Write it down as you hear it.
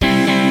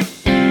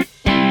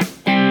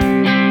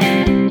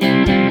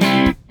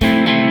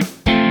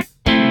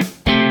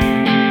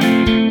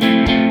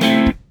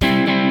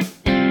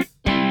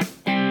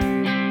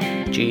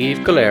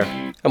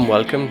Golair, and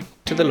welcome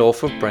to the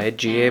Loaf of Bread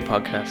GAA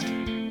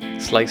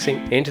podcast,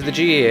 slicing into the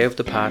GAA of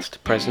the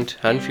past, present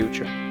and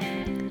future.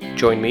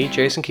 Join me,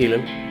 Jason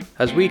Keelan,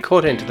 as we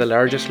cut into the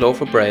largest loaf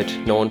of bread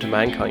known to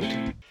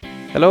mankind.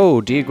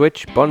 Hello,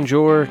 Diagwich,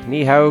 bonjour,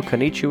 ni hao,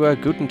 konnichiwa,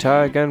 guten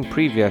tag and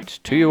privyet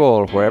to you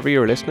all wherever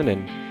you're listening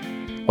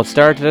in. What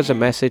started as a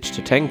message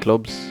to 10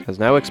 clubs has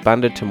now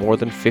expanded to more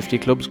than 50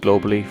 clubs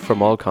globally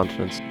from all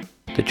continents.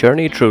 The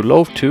journey through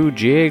Loaf 2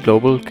 GAA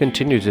Global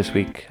continues this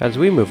week as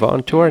we move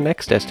on to our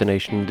next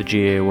destination in the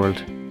GAA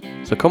world.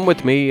 So come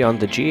with me on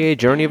the GAA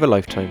journey of a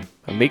lifetime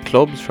and meet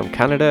clubs from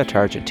Canada to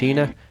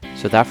Argentina,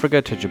 South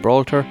Africa to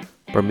Gibraltar,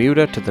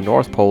 Bermuda to the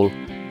North Pole,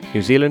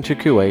 New Zealand to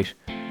Kuwait,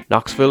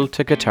 Knoxville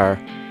to Qatar,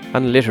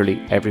 and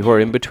literally everywhere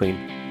in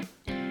between.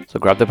 So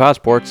grab the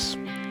passports,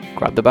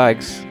 grab the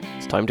bags,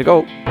 it's time to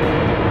go.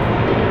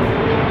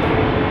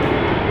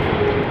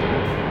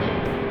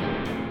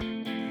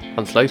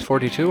 On Slice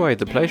 42 I had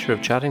the pleasure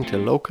of chatting to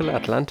local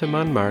Atlanta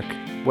man Mark,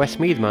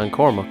 Westmeath man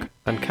Cormac,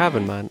 and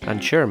Cavan man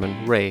and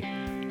chairman Ray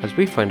as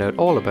we find out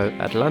all about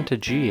Atlanta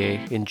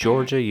GAA in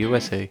Georgia,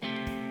 USA.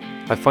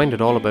 I find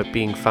it all about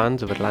being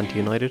fans of Atlanta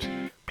United,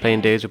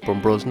 playing days with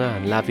Brumbruzna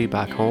and Lavi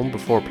back home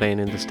before playing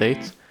in the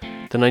States,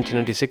 the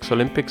 1996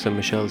 Olympics and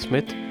Michelle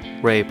Smith,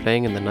 Ray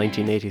playing in the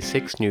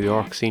 1986 New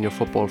York Senior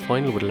Football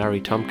Final with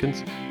Larry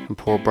Tompkins and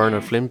poor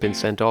Bernard Flynn being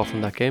sent off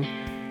in that game,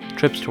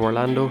 trips to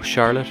Orlando,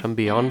 Charlotte and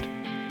beyond,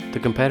 the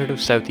competitive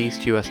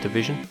Southeast US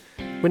Division,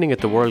 winning at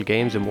the World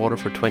Games in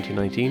Waterford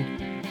 2019,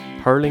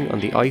 hurling on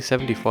the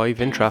I-75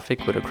 in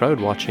traffic with a crowd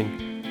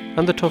watching,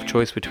 and the tough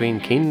choice between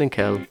Keenan and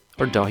Kell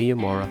or Dahi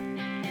and Mora.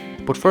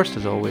 But first,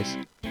 as always,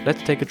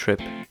 let's take a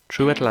trip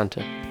through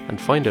Atlanta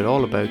and find out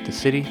all about the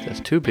city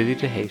that's too busy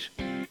to hate.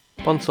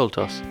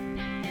 Bonsultos.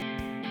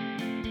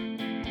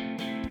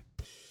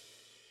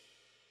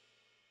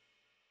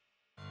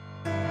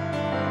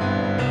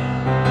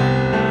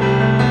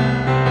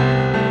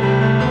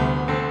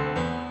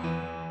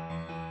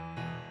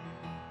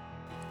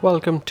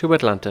 Welcome to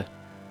Atlanta,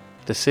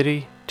 the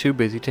city too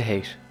busy to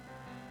hate.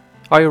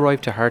 I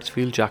arrived to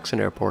Hartsfield-Jackson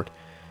Airport,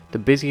 the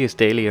busiest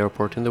daily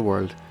airport in the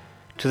world,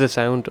 to the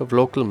sound of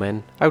local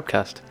men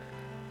Outcast.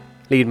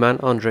 Lead man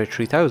Andre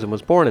 3000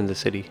 was born in the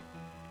city.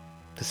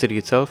 The city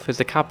itself is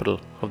the capital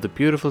of the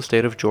beautiful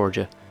state of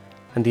Georgia,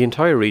 and the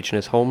entire region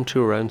is home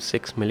to around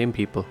 6 million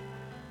people.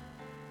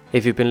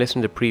 If you've been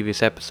listening to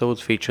previous episodes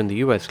featuring the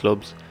US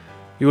clubs,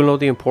 you will know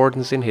the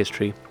importance in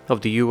history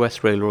of the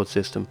US railroad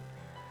system,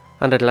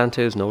 and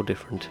Atlanta is no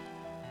different.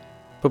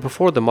 But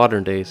before the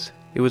modern days,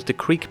 it was the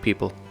Creek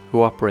people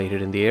who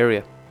operated in the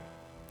area.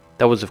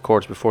 That was of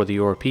course before the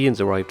Europeans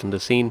arrived on the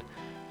scene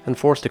and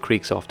forced the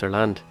Creeks off their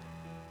land.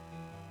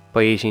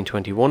 By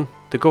 1821,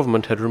 the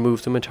government had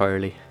removed them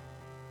entirely.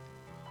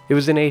 It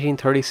was in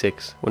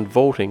 1836 when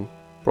voting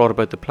brought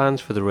about the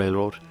plans for the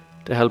railroad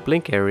to help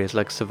link areas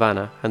like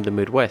Savannah and the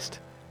Midwest.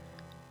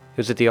 It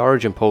was at the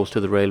origin post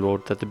of the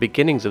railroad that the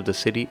beginnings of the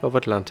city of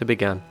Atlanta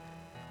began.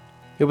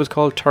 It was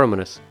called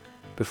Terminus,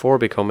 before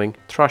becoming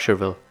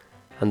Thrasherville,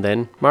 and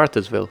then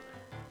Marthasville,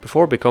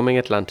 before becoming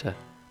Atlanta,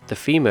 the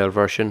female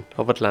version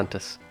of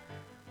Atlantis.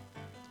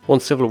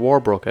 Once civil war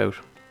broke out,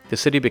 the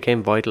city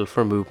became vital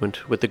for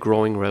movement with the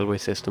growing railway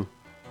system.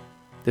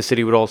 The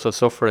city would also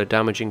suffer a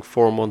damaging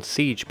 4-month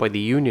siege by the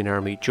Union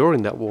Army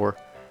during that war.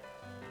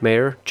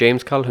 Mayor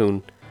James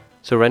Calhoun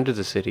surrendered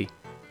the city,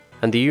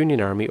 and the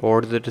Union Army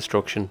ordered the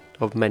destruction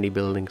of many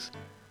buildings.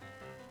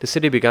 The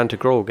city began to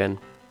grow again,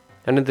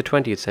 and in the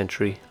 20th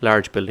century,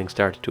 large buildings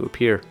started to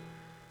appear.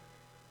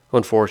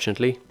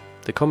 Unfortunately,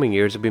 the coming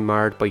years have been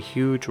marred by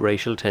huge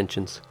racial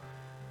tensions.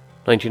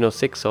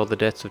 1906 saw the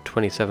deaths of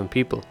 27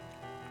 people,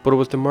 but it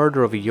was the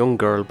murder of a young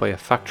girl by a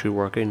factory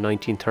worker in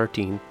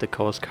 1913 that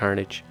caused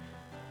carnage.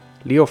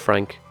 Leo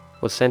Frank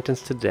was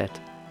sentenced to death,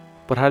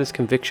 but had his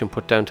conviction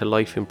put down to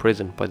life in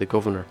prison by the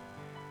governor.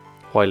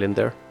 While in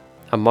there,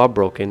 a mob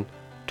broke in,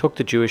 took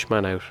the Jewish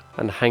man out,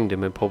 and hanged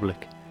him in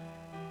public.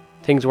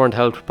 Things weren't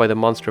helped by the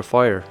Monster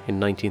Fire in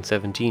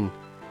 1917,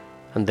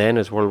 and then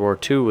as World War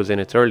II was in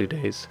its early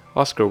days,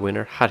 Oscar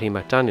winner Hattie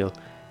McDaniel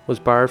was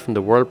barred from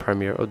the world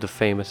premiere of the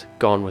famous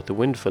Gone with the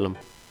Wind film.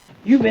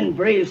 You've been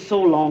brave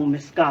so long,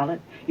 Miss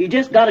Scarlett. You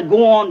just gotta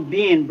go on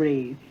being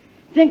brave.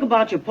 Think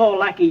about your Paul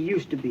like he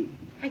used to be.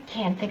 I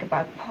can't think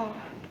about Paul.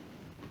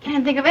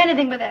 Can't think of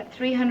anything but that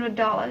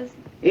 $300.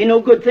 Ain't no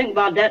good thinking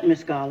about that, Miss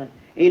Scarlett.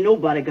 Ain't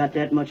nobody got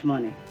that much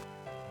money.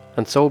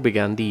 And so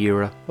began the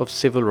era of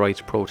civil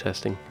rights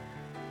protesting.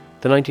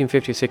 The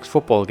 1956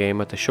 football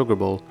game at the Sugar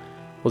Bowl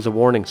was a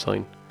warning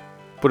sign,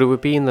 but it would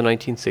be in the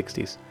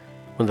 1960s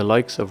when the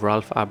likes of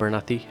Ralph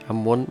Abernathy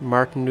and one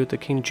Martin Luther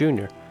King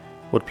Jr.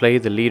 would play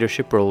the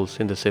leadership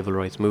roles in the civil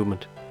rights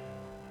movement.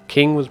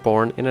 King was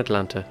born in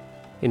Atlanta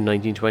in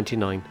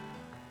 1929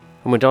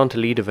 and went on to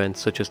lead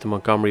events such as the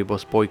Montgomery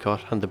bus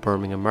boycott and the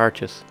Birmingham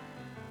marches.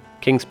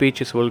 King's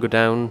speeches will go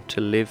down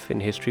to live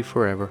in history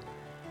forever,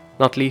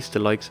 not least the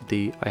likes of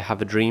the I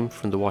Have a Dream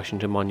from the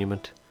Washington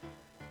Monument.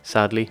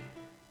 Sadly,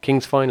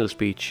 King's final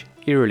speech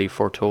eerily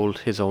foretold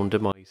his own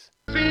demise.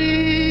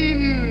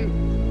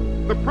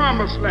 Seen the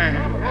promised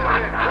land.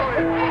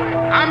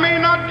 I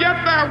may not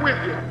get there with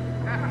you,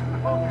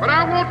 but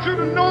I want you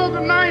to know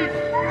tonight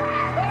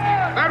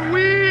that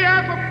we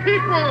as a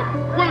people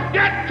will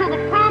get to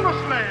the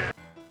promised land.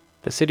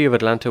 The city of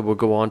Atlanta would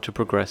go on to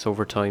progress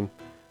over time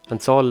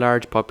and saw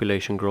large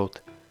population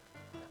growth.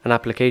 An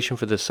application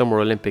for the Summer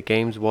Olympic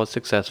Games was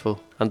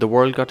successful, and the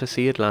world got to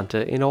see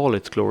Atlanta in all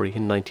its glory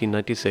in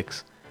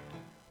 1996.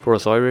 For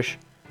us Irish,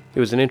 it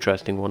was an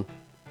interesting one.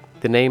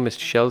 The name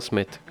Mr. Shell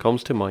Smith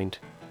comes to mind,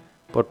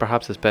 but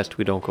perhaps it's best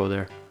we don't go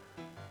there.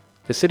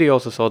 The city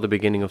also saw the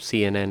beginning of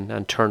CNN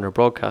and Turner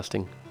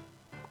Broadcasting.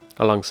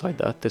 Alongside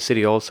that, the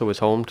city also is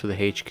home to the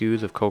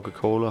HQs of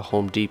Coca-Cola,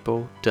 Home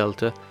Depot,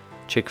 Delta,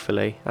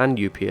 Chick-fil-A and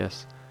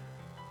UPS.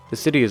 The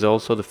city is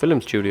also the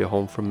film studio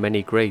home for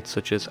many greats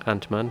such as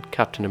Ant-Man,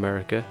 Captain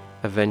America,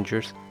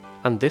 Avengers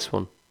and this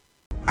one.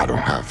 I don't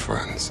have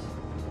friends.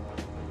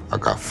 I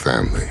got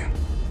family.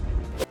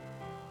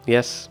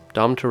 Yes,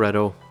 Dom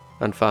Toretto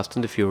and Fast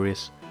and the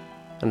Furious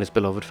and his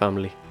beloved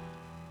family.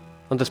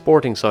 On the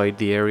sporting side,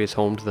 the area is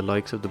home to the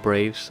likes of the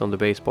Braves on the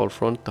baseball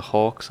front, the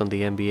Hawks on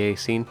the NBA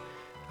scene,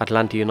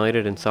 Atlanta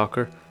United in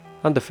soccer,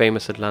 and the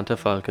famous Atlanta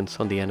Falcons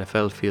on the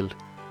NFL field.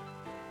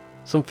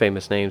 Some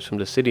famous names from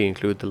the city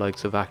include the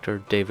likes of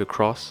actor David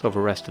Cross of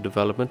Arrested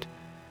Development,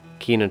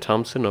 Kenan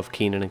Thompson of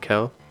Kenan and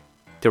Kel,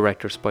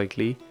 director Spike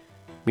Lee,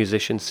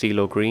 musicians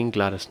CeeLo Green,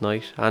 Gladys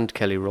Knight and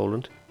Kelly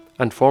Rowland,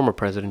 and former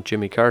President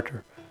Jimmy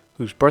Carter,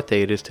 whose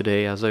birthday it is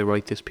today as I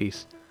write this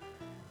piece.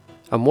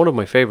 And one of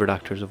my favourite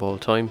actors of all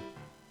time,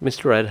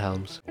 Mr. Ed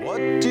Helms. What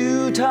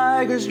do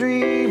tigers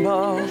dream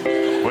of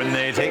when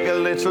they take a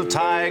little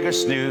tiger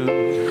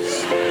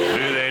snooze?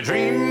 Do they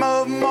dream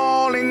of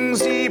mauling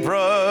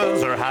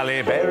zebras or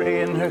Halle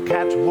Berry in her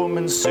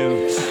Catwoman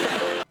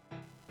suit?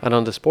 And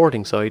on the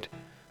sporting side,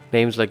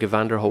 names like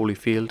Evander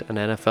Holyfield and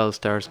NFL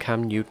stars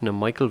Cam Newton and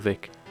Michael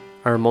Vick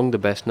are among the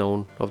best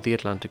known of the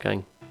Atlanta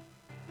gang.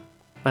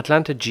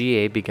 Atlanta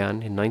GA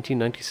began in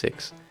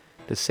 1996,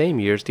 the same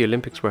year as the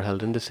Olympics were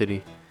held in the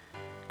city.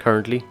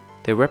 Currently,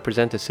 they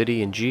represent the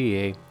city in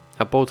GAA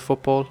at both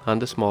football and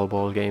the small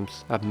ball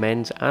games at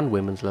men's and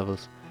women's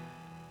levels.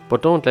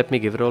 But don't let me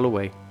give it all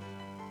away.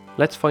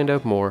 Let's find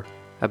out more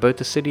about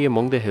the city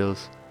among the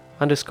hills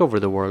and discover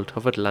the world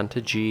of Atlanta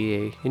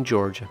GAA in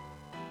Georgia.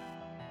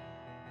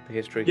 The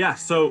history. Yeah,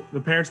 so the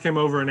parents came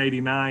over in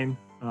 '89,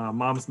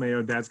 mom's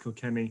Mayo, dad's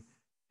Kilkenny,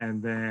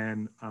 and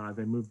then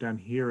they moved down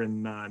here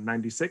in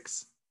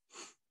 '96.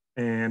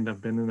 And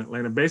I've been in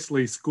Atlanta.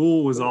 Basically,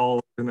 school was all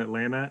in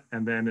Atlanta,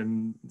 and then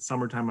in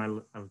summertime, I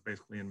was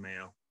basically in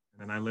Mayo.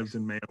 And then I lived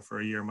in Mayo for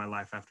a year of my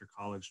life after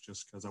college,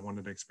 just because I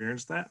wanted to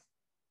experience that.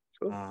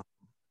 Cool.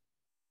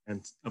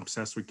 And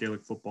obsessed with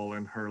Gaelic football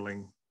and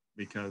hurling,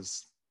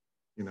 because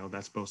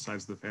that's both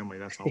sides of the family.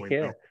 That's all we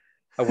know.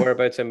 And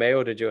whereabouts in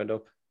Mayo did you end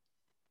up?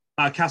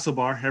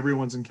 Castlebar.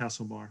 Everyone's in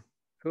Castlebar.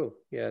 Cool.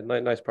 Yeah,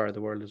 nice part of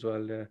the world as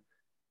well. Yeah.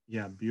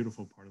 Yeah,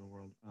 beautiful part of the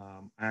world.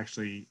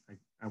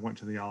 I went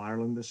to the All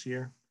Ireland this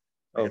year.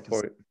 Oh,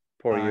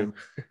 poor you.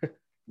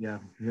 Yeah,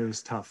 it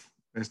was tough.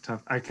 It's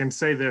tough. I can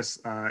say this: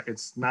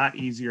 it's not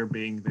easier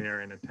being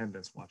there in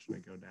attendance watching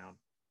it go down.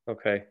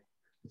 Okay.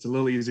 It's a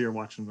little easier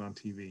watching it on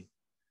TV.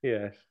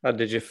 Yeah. And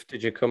did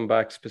you come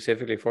back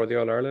specifically for the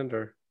All Ireland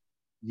or?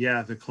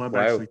 Yeah, the club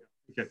Wow. actually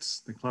got tickets.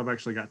 The club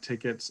actually got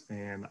tickets,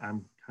 and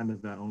I'm kind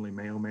of the only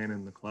Mayo man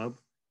in the club.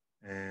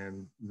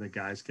 And the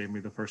guys gave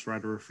me the first right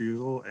of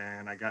refusal,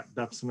 and I got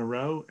ducks in a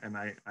row, and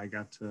I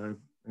got to.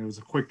 It was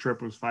a quick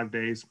trip. It was 5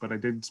 days, but I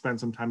did spend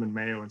some time in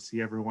Mayo and see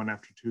everyone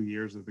after 2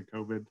 years of the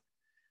COVID.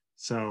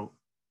 So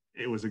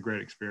it was a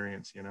great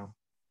experience,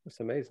 That's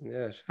amazing.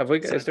 Yeah.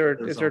 Is there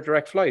a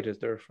direct flight? Is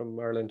there from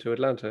Ireland to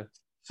Atlanta?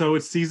 So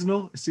it's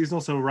seasonal.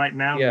 So right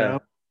now, Yeah. no.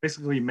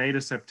 Basically May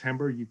to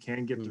September, you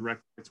can get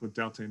direct flights with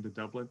Delta into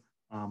Dublin.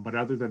 But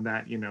other than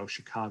that,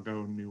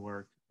 Chicago,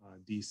 Newark,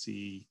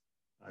 DC,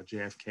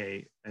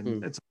 JFK,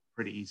 and it's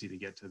pretty easy to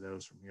get to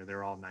those from here.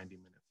 They're all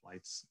 90-minute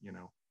flights, and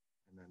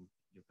then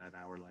get that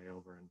hour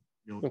layover, and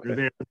you're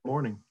there in the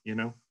morning.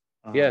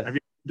 Yeah. Have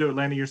you been to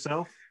Atlanta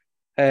yourself?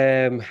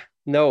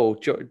 No,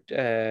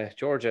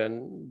 Georgia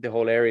and the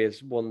whole area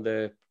is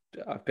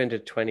I've been to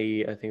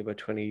 20, I think about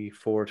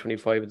 24,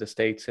 25 of the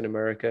states in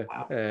America.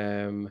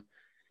 Wow.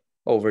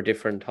 Over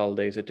different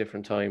holidays at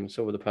different times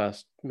over the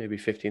past maybe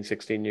 15,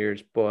 16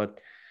 years. But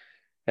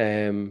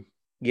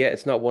yeah,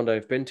 it's not one that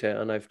I've been to,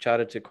 and I've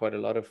chatted to quite a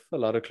lot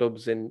of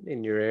clubs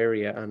in your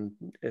area, and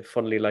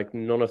funnily, like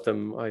none of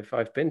them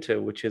I've been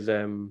to, which is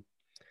kind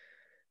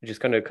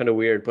of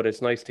weird. But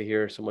it's nice to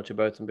hear so much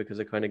about them, because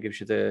it kind of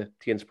gives you the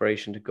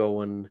inspiration to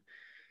go and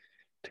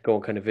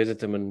kind of visit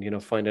them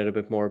and find out a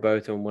bit more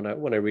about them. When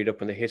I read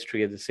up on the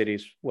history of the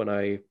cities, when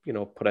I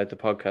put out the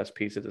podcast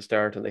piece at the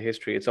start on the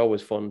history, it's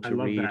always fun to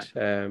read.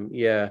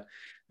 That.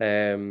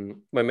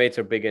 My mates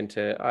are big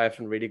into. I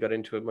haven't really got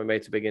into it. My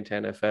mates are big into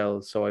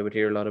NFL, so I would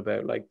hear a lot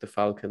about like the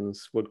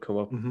Falcons would come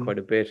up quite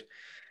a bit.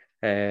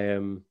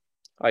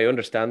 I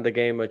understand the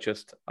game.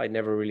 I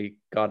never really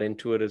got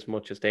into it as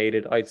much as they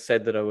did. I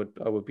said that I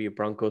would be a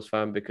Broncos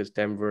fan because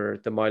Denver,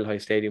 the Mile High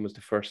Stadium was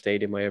the first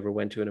stadium I ever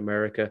went to in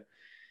America.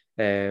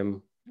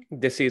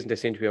 this season they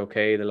seem to be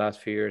okay. The last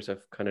few years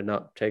I've kind of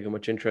not taken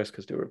much interest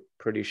because they were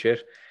pretty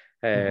shit.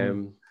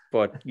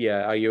 But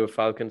yeah, are you a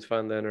Falcons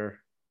fan then, or?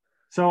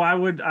 So I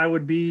would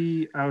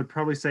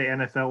probably say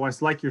NFL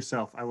wise, like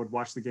yourself. I would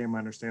watch the game, I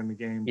understand the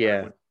game, but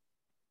I would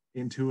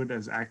into it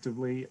as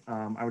actively.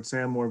 I would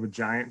say I'm more of a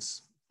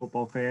Giants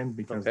football fan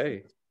because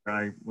that's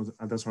when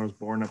I was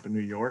born up in New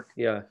York.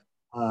 Yeah.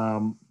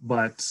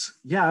 But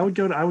yeah, I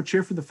would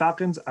cheer for the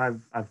Falcons.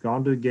 I've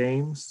gone to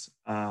games.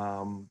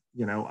 I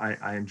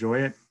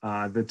enjoy it.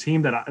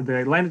 The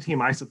Atlanta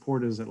team I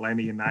support is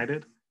Atlanta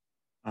United.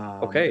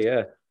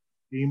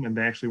 Team, and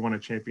they actually won a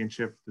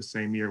championship the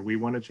same year we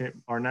won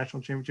our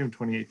national championship in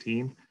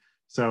 2018.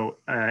 So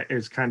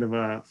it's kind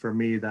of for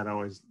me that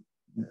always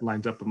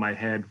lines up in my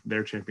head,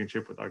 their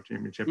championship with our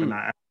championship. And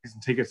I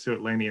have tickets to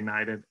Atlanta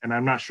United, and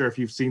I'm not sure if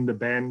you've seen the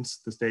Benz,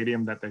 the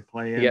stadium that they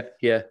play in.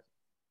 Yeah.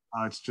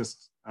 It's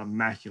just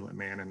immaculate,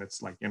 man, and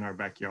it's like in our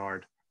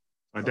backyard.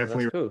 I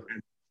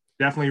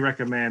definitely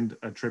recommend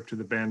a trip to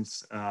the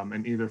Benz,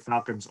 and either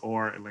Falcons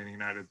or Atlanta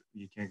United.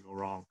 You can't go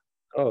wrong.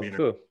 Oh,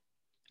 cool.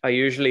 I'd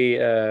usually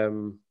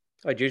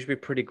be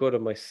pretty good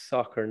at my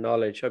soccer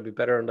knowledge. I'd be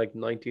better in like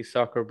 90s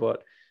soccer,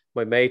 but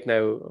my mate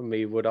now and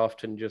me would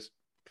often just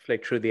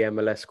flick through the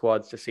MLS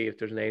squads to see if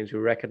there's names we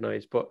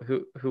recognize. But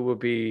who would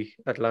be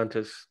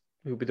Atlanta's?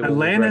 Who would be the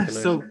Atlanta?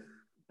 So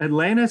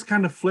Atlanta's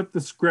kind of flipped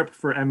the script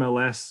for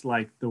MLS.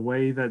 Like the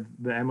way that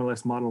the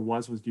MLS model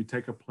was you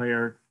take a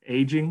player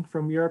aging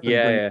from Europe.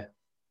 So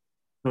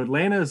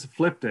Atlanta's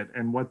flipped it,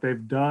 and what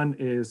they've done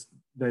is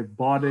they've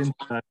bought in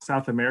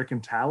South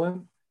American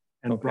talent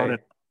and brought it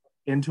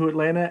into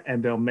Atlanta,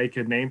 and they'll make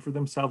a name for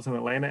themselves in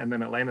Atlanta, and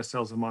then Atlanta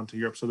sells them on to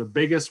Europe. So the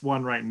biggest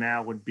one right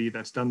now would be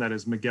that's done that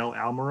is Miguel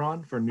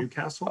Almiron for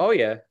Newcastle. Oh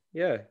yeah.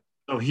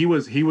 So he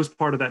was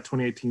part of that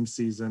 2018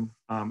 season,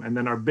 and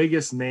then our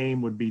biggest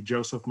name would be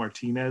Joseph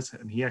Martinez,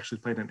 and he actually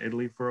played in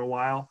Italy for a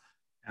while,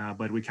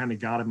 but we kind of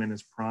got him in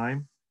his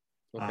prime.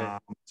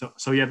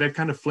 So yeah, they've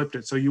kind of flipped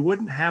it. So you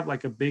wouldn't have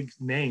like a big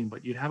name,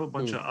 but you'd have a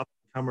bunch of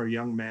up-and-comer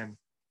young men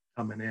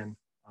coming in.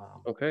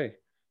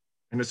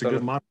 And it's a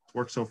good model. It's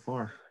worked so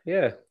far.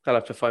 Yeah, I'll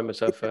have to find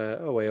myself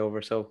a way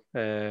over. So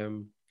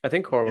I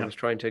think Cormac was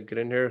trying to get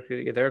in here. Are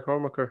you there,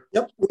 Cormac? Or?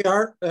 Yep, we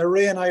are.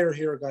 Ray and I are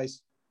here,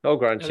 guys. Oh,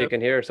 Grant, you can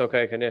hear us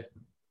okay, can you?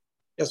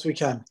 Yes, we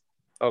can.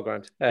 Oh,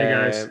 Grant. Hey,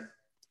 guys.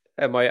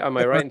 Am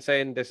I right in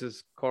saying this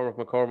is Cormac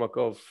McCormack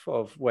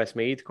of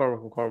Westmeath?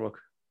 Cormac McCormack.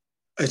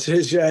 It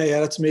is, yeah,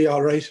 that's me,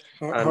 all right.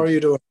 How are you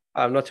doing?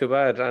 I'm not too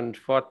bad. And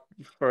what,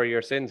 for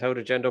your sins, how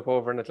did you end up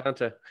over in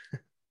Atlanta?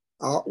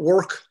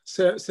 Work,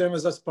 same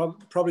as that's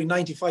probably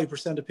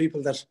 95% of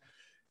people that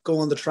go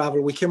on the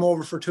travel. We came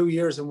over for 2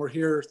 years and we're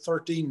here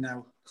 13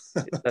 now.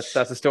 That's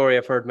a story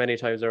I've heard many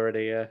times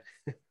already, yeah.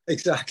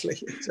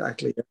 Exactly. Yeah.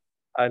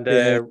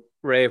 And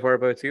Ray,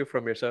 whereabouts are you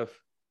from yourself?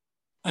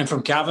 I'm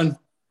from Cavan.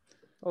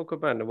 Oh,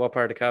 good man. And what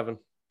part of Cavan?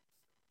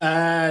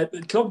 A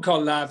club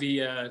called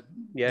Lavi,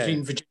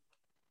 between Virginia.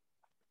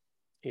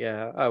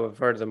 Yeah, I've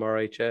heard of them all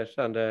right, yet.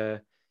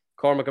 And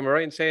Cormac, am I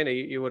right in saying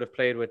you would have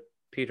played with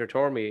Peter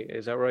Tormey,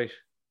 is that right?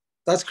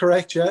 That's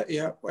correct,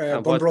 yeah.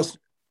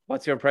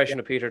 What's your impression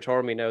of Peter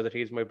Tormey now that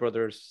he's my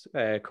brother's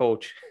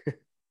coach?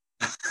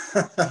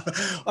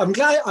 I'm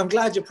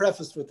glad you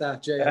prefaced with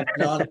that, Jay.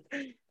 No,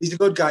 he's a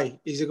good guy.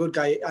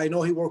 I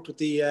know he worked with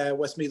the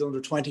Westmeath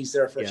under-20s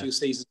there for a few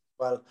seasons as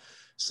well.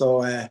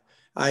 So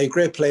a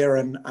great player,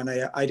 and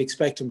I'd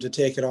expect him to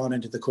take it on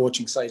into the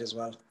coaching side as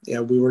well.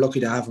 Yeah, we were lucky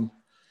to have him.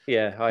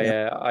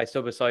 Yeah, I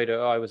stood beside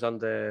her. I was in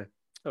the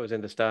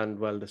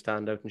stand out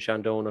in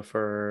Shandona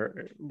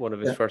for one of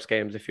his first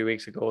games a few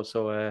weeks ago.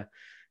 So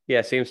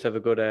seems to have a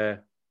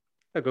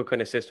good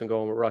kind of system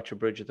going with Roger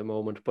Bridge at the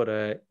moment.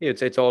 But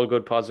it's all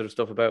good, positive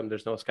stuff about him.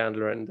 There's no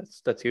scandal, and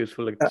that's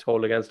useful to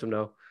hold against him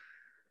now.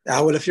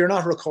 Well, if you're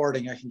not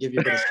recording, I can give you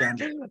a bit of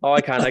scandal.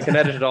 I can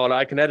edit it all.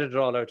 I can edit it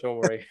all out. Don't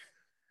worry.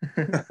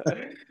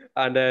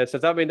 And so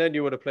does that mean then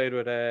you would have played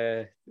with?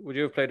 Would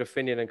you have played with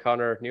Finian and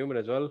Connor Newman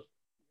as well?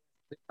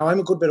 I'm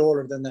a good bit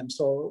older than them,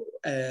 so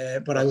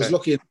but I was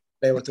lucky to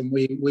play with them.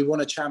 We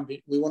won a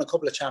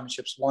couple of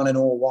championships, one in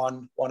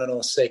 01, one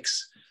in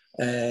 06,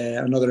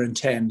 another in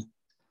 10.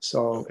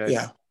 So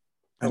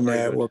and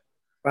we're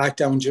back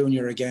down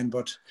junior again,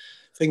 but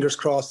fingers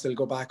crossed they'll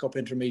go back up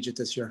intermediate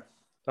this year.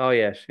 Oh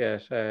yes.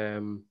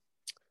 And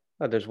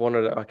there's one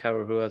other, I can't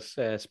remember who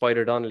was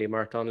Spider Donnelly.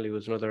 Mark Donnelly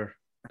was another.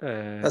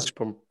 I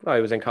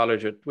was in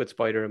college with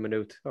Spider and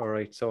Maynooth. All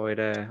right, so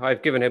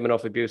I've given him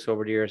enough abuse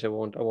over the years. I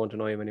won't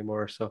annoy him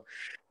anymore. So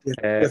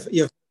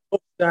you've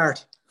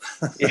start.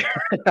 Yeah,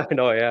 I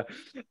know. Yeah,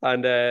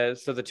 and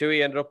so the two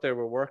he ended up there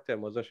were work then,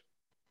 was it?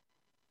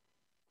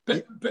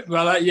 Me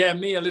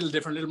a little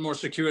different, a little more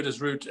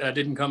circuitous route.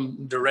 Didn't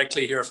come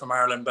directly here from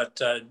Ireland,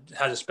 but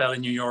had a spell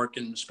in New York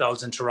and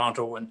spells in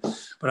Toronto.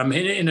 But I'm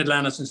in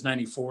Atlanta since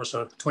 '94,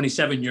 so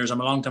 27 years.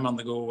 I'm a long time on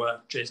the go,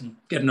 Jason.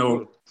 Getting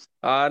old.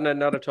 No,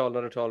 not at all.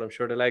 I'm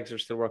sure the legs are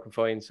still working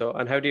fine. So,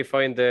 and how do you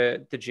find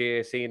the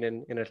GA scene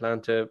in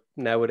Atlanta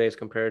nowadays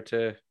compared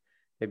to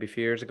maybe a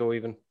few years ago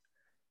even?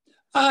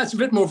 It's a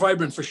bit more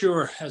vibrant for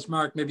sure, as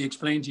Mark maybe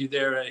explained to you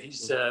there.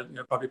 He's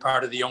probably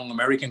part of the young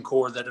American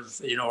core that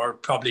are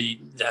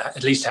probably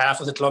at least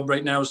half of the club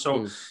right now.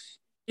 So,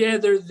 yeah,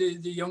 they're the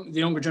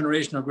younger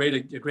generation are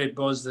great. A great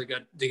buzz. They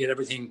get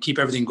everything, keep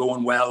everything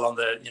going well on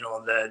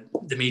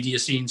the media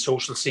scene,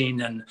 social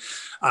scene, and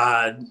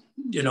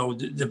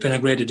they've been a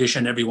great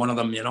addition, every one of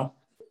them.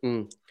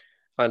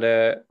 And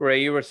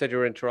Ray, you said you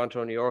were in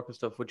Toronto and New York and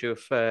stuff. Would you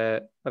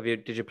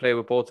did you play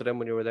with both of them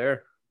when you were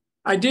there?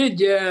 I did,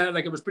 yeah.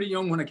 Like, I was pretty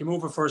young when I came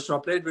over first, so I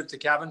played with the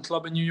Cavan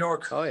Club in New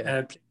York. Oh,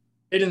 yeah.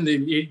 Played in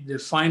the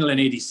final in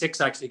 '86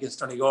 actually against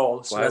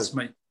Donegal. So That's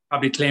my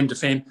probably claim to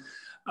fame.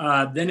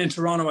 Then in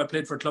Toronto, I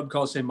played for a club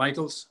called St.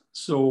 Michael's.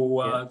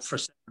 So for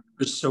 7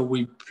 years, so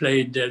we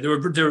played. They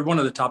were one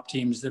of the top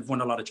teams. They've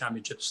won a lot of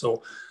championships.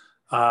 So.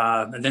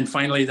 And then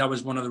finally, that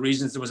was one of the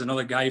reasons. There was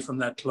another guy from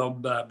that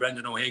club,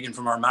 Brendan O'Hagan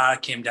from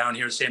Armagh, came down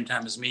here at the same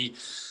time as me.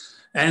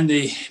 And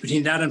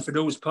between that and for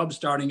those pubs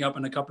starting up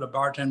and a couple of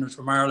bartenders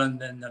from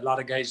Ireland and a lot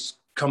of guys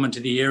coming to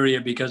the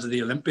area because of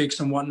the Olympics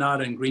and whatnot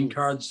and green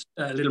cards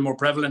a little more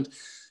prevalent,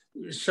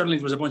 suddenly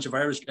there was a bunch of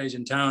Irish guys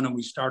in town and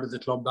we started the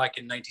club back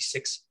in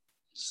 '96.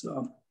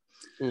 So,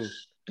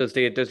 Does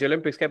the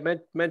Olympics get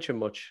mentioned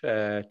much?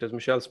 Does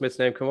Michelle Smith's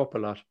name come up a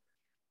lot?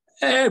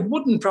 It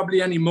wouldn't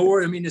probably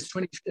anymore. I mean, it's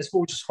 20, I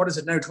suppose, what is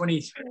it now,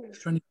 25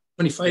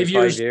 years? 5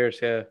 years,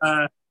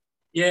 yeah.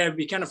 Yeah,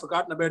 we kind of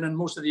forgotten about it, and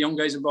most of the young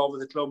guys involved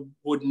with the club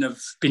wouldn't have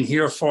been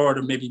here for it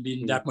or maybe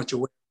been that much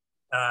aware.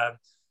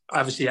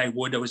 Obviously, I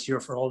was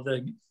here for all of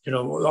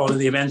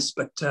the events,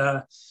 but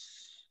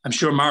I'm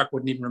sure Mark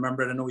wouldn't even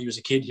remember it. I know he was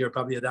a kid here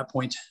probably at that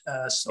point.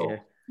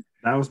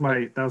 That was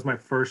my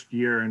first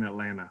year in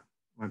Atlanta.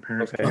 My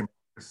parents came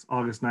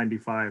August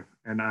 '95,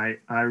 and I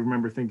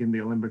remember thinking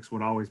the Olympics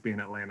would always be in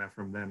Atlanta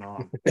from then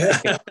on.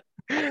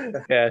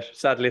 Yeah,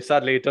 sadly,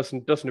 it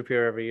doesn't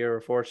appear every year,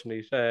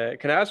 unfortunately.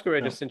 Can I ask you,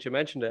 Ray, just since you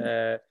mentioned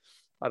it?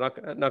 I'm not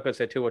going to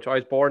say too much. I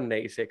was born in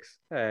 '86.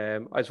 I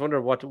was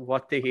wondering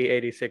what the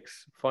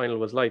 '86 final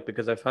was like,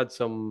 because I've had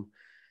some,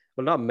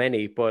 well, not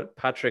many, but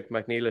Patrick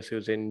McNeilis,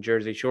 who's in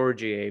Jersey Shore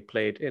GA,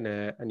 played in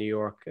a New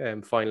York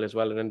final as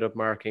well, and ended up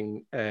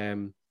marking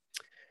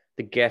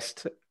the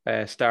guest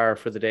star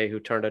for the day, who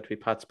turned out to be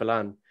Pat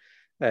Spillane.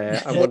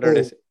 I wondered,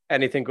 is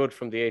anything good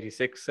from the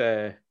 '86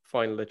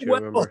 final that you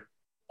remember?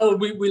 Well,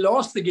 we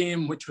lost the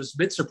game, which was a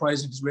bit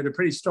surprising because we had a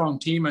pretty strong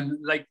team, and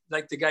like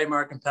the guy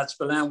Mark and Pat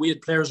Spillane, we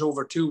had players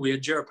over too. We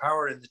had Ger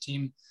Power in the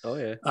team. Oh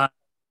yeah.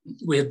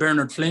 We had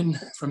Bernard Flynn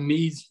from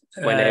Meath.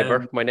 My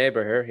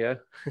neighbour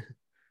here,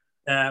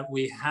 yeah.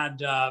 We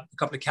had a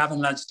couple of Cavan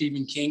lads,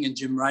 Stephen King and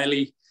Jim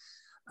Riley.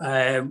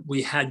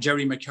 We had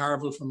Jerry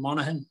McCarville from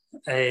Monaghan.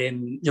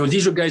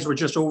 These were guys who were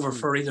just over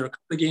for either a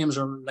couple of games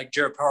or, like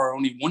Ger Power,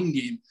 only one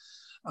game.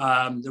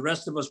 The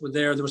rest of us were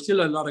there. There were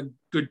still a lot of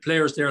good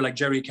players there, like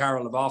Jerry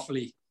Carroll of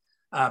Offaly,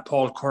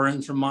 Paul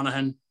Curran from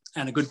Monaghan,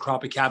 and a good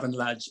crop of Cavan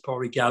lads,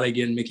 Paurie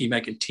Galligan, Mickey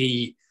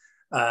McEntee.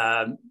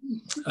 Trying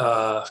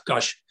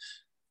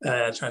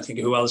to think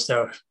of who else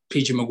there.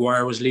 PG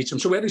Maguire was Leitrim.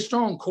 So we had a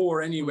strong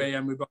core anyway,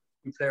 and we brought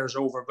players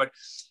over. But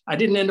I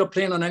didn't end up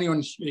playing on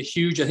anyone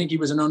huge. I think he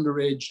was an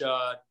underage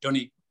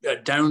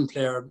Down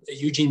player.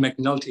 Eugene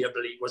McNulty, I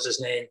believe, was his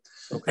name.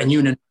 Okay. And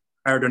Ewan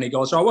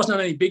Donegal. So I wasn't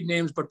on any big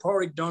names, but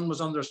Pádraig Dunn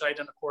was on their side,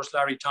 and of course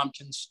Larry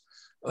Tompkins,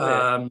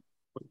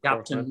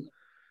 captain.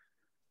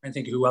 I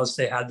think who else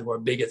they had that were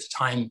big at the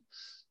time.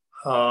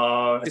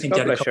 I think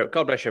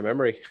God bless your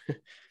memory.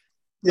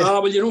 Yeah.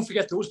 Well, you don't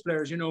forget those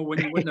players, when you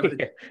wouldn't have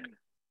a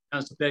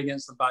chance to play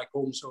against them back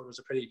home. So it was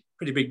a pretty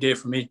big day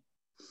for me.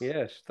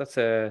 Yes, that's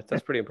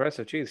pretty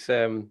impressive. Jeez,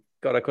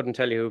 God, I couldn't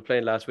tell you who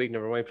played last week.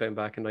 Never mind playing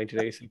back in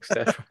 1986.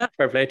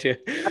 Fair play to you.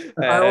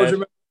 I always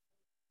remember.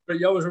 But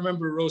you always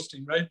remember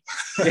roasting, right?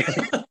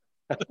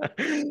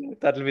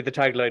 That'll be the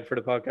tagline for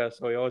the podcast.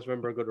 So I always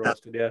remember a good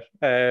roasting.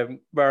 Yeah.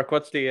 Mark,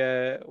 what's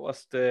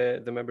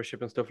the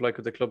membership and stuff like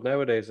with the club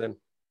nowadays then?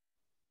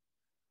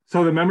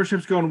 So the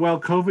membership's going well.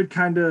 COVID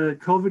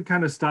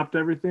kind of stopped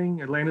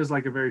everything. Atlanta's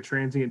like a very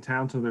transient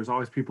town, so there's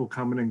always people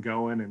coming and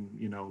going,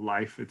 and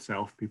life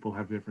itself, people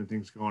have different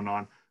things going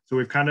on. So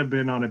we've kind of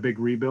been on a big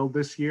rebuild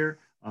this year.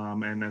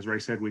 And as Ray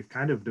said, we've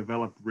kind of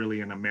developed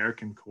really an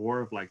American core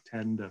of like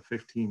 10 to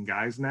 15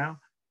 guys now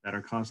that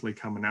are constantly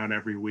coming out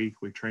every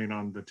week. We train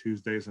on the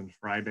Tuesdays and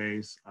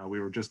Fridays. We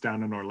were just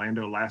down in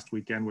Orlando last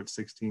weekend with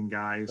 16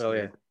 guys. Oh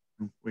yeah,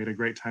 we had a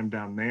great time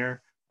down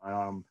there.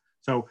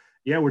 So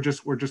yeah, we're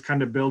just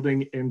kind of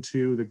building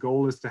into, the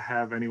goal is to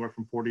have anywhere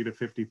from 40 to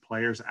 50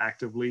 players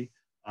actively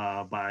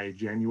by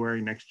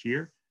January next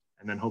year.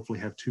 And then hopefully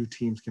have 2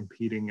 teams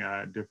competing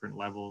at different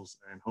levels,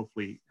 and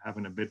hopefully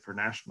having a bid for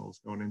nationals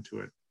going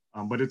into it.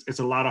 But it's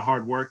a lot of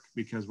hard work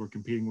because we're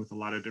competing with a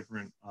lot of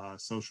different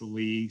social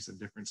leagues and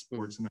different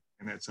sports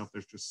in itself.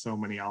 There's just so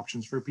many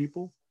options for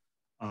people.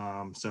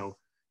 So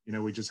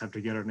we just have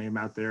to get our name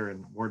out there,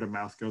 and word of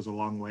mouth goes a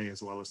long way,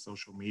 as well as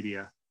social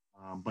media.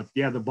 But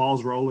yeah, the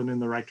ball's rolling in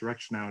the right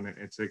direction now, and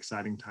it's an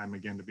exciting time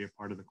again to be a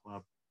part of the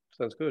club.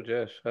 Sounds good,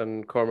 yes.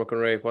 And Cormac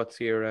and Ray, what's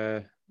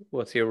your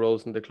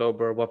roles in the club,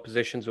 or what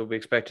positions would we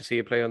expect to see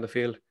you play on the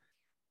field?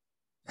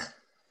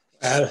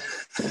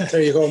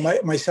 There you go.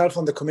 Myself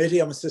on the committee,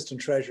 I'm assistant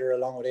treasurer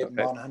along with Aidan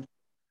Monaghan.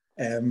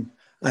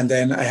 And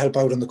then I help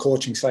out on the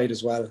coaching side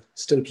as well.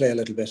 Still play a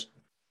little bit.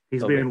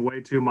 He's being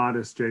way too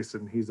modest,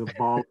 Jason. He's a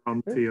baller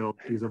on the field.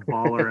 He's a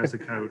baller as a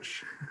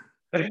coach.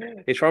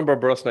 He's from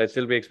Brunbruston. I'd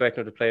still be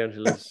expecting him to play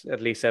until he's at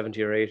least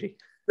 70 or 80.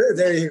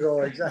 There you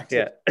go, exactly.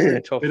 Yeah,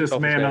 tough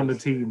man on the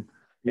team.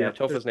 Yeah,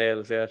 tough as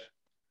nails, yeah.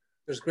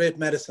 There's great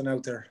medicine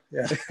out there,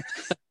 yeah.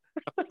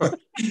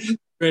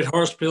 Great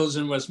horse pills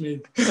in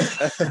Westmeath.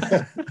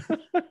 I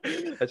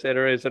say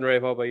there is. And Ray,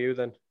 what about you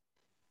then?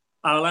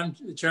 I'm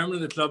chairman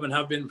of the club and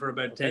have been for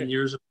about 10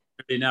 years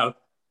now.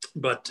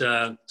 But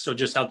so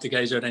just help the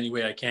guys out any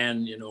way I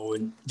can,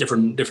 in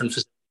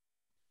different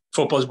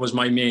football was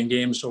my main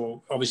game.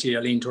 So obviously I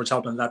lean towards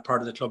helping that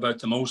part of the club out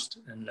the most,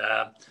 and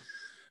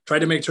try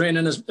to make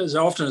training as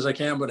often as I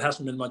can, but it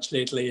hasn't been much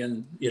lately.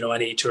 And,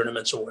 any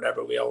tournaments or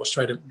whatever, we always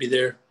try to be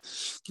there.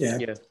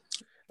 Yeah.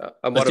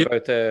 And what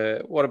about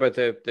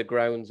the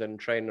grounds and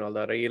training and all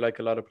that? Are you like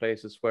a lot of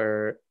places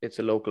where it's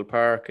a local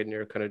park and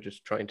you're kind of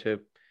just trying to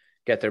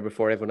get there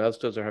before everyone else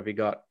does, or have you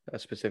got a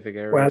specific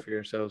area for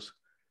yourselves?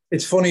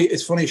 It's funny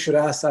you should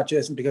ask that,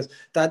 Jason, because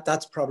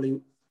that's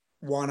probably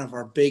one of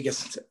our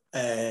biggest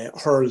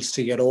hurdles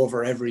to get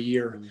over every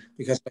year.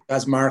 Because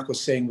as Mark was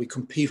saying, we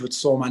compete with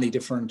so many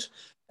different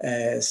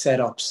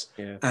setups,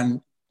 and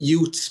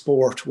youth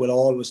sport will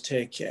always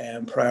take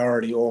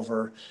priority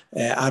over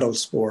adult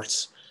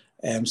sports.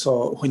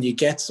 So when you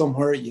get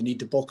somewhere, you need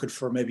to book it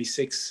for maybe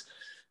 6-9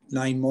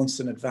 months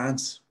in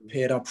advance,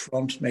 pay it up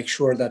front, make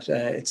sure that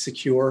it's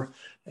secure.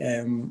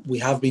 We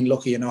have been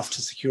lucky enough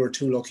to secure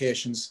 2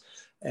 locations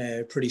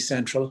pretty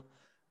central.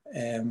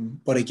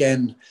 But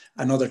again,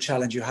 another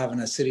challenge you have in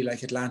a city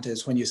like Atlanta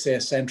is when you say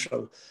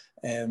central,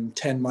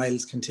 10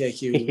 miles can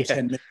take you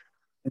 10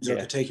 minutes, or it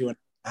could take you an hour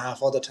and a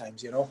half other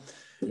times,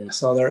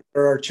 So there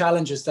are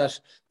challenges that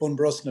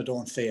Bunbrusna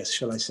don't face,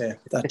 shall I say,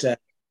 that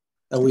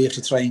we have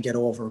to try and get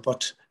over.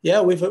 But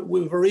yeah, we've a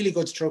really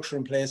good structure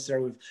in place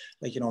there. We've,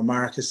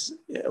 Mark is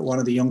one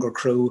of the younger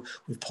crew.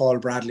 We've Paul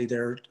Bradley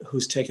there,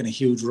 who's taken a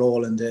huge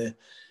role in the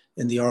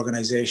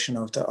organisation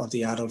of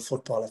the adult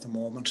football at the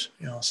moment.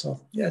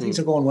 So yeah, things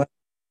are going well.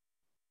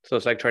 So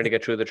it's like trying to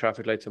get through the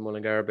traffic lights in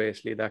Mullingar,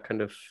 basically. That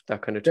kind of. There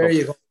tough.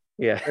 you go.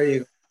 Yeah. There you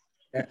go.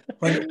 Yeah.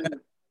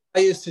 When I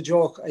used to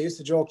joke,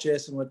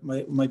 Jason, with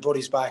my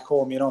buddies back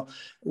home.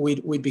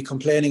 We'd be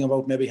complaining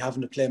about maybe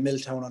having to play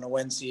Milltown on a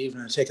Wednesday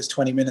evening and take us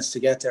 20 minutes to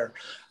get there.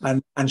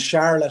 And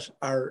Charlotte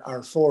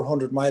are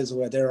 400 miles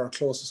away. They're our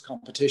closest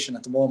competition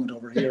at the moment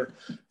over here.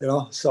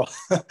 So.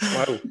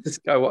 Wow.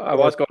 I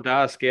was going to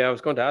ask. Yeah, I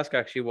was going to ask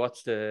actually,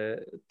 what's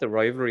the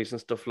rivalries and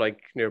stuff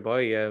like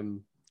nearby?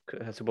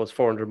 I suppose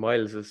 400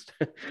 miles is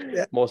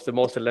most of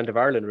the length of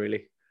Ireland,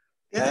 really.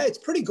 Yeah, it's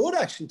pretty good,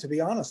 actually, to be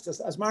honest.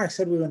 As Mark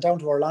said, we went down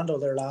to Orlando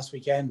there last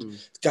weekend.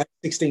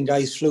 16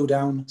 guys flew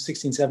down,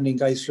 16, 17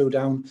 guys flew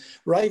down.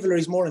 Rivalry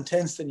is more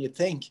intense than you'd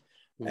think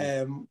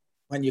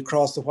when you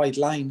cross the white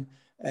line.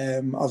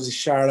 Obviously,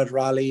 Charlotte,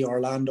 Raleigh,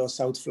 Orlando,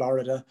 South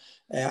Florida.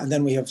 And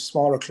then we have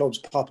smaller clubs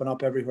popping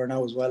up everywhere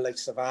now as well, like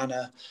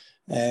Savannah,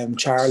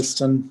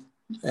 Charleston,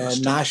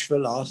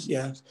 Nashville.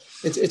 Yeah,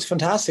 it's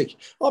fantastic.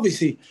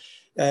 Obviously,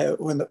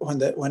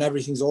 when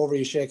everything's over,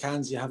 you shake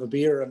hands, you have a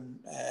beer, and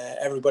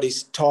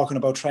everybody's talking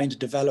about trying to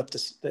develop the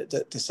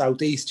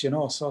southeast.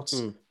 So it's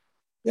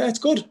it's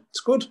good.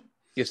 It's good.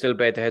 You still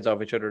bait the heads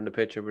off each other in the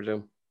pitch, I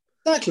presume.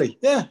 Exactly.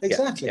 Yeah.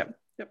 Exactly. Yep.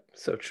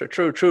 So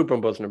true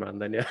Bunbrusna man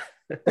then, yeah.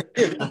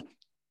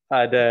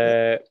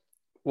 And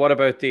what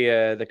about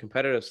the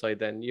competitive side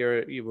then?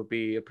 You would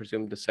be, I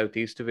presume, the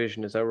Southeast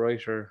Division, is that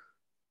right? Or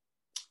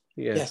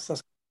yes,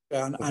 that's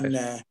and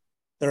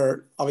there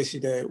are obviously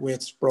the way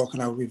it's broken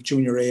out. We've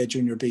Junior A,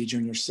 Junior B,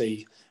 Junior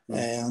C,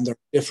 and there are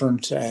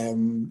different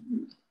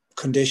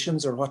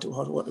conditions, or what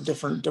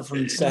different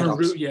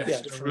setups.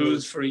 Different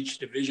rules for each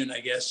division, I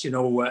guess.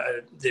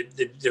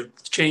 The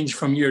change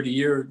from year to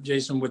year,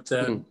 Jason, with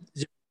the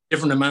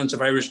different amounts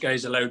of Irish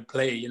guys allowed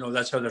play.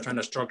 That's how they're trying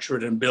to structure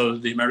it and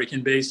build the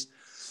American base.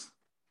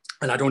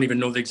 And I don't even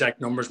know the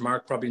exact numbers.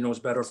 Mark probably knows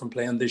better from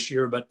playing this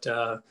year, but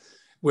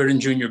we're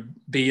in Junior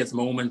B at the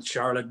moment.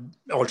 Charlotte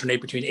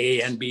alternate between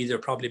A and B. They're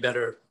probably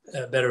better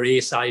A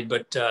side,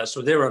 but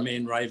so they're our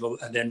main rival.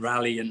 And then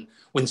Raleigh and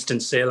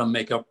Winston-Salem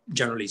make up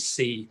generally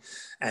C.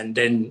 And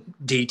then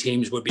D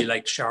teams would be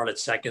like Charlotte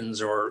seconds,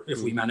 or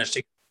if we manage to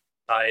get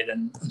side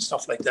and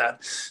stuff like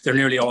that. They're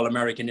nearly all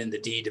American in the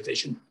D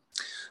division.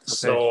 Okay.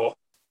 So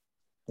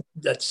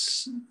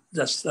that's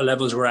the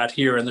levels we're at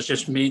here. And there's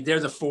just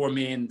they're the 4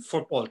 main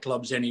football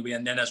clubs anyway.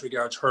 And then as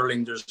regards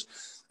hurling, there's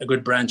a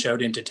good branch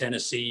out into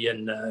Tennessee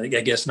and I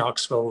guess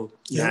Knoxville,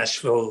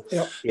 Nashville,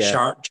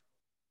 Sharp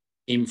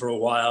team for a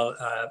while.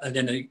 And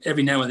then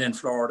every now and then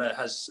Florida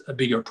has a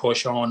bigger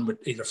push on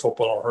with either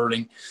football or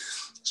hurling.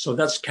 So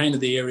that's kind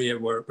of the area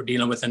we're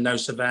dealing with. And now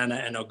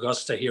Savannah and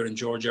Augusta here in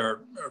Georgia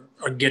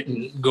are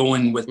getting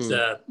going with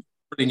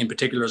hurling in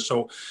particular.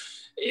 So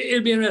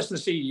it'll be interesting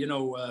to see,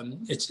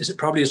 it's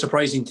probably a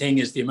surprising thing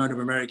is the amount of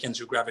Americans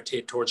who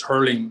gravitate towards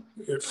hurling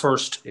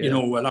first, a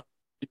lot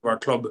to our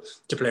club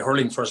to play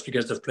hurling first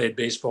because they've played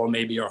baseball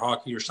maybe or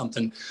hockey or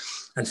something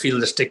and feel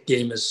the stick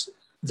game is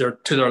to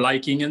their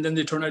liking, and then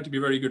they turn out to be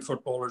very good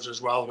footballers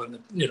as well.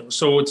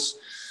 So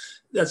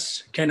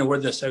that's kind of where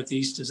the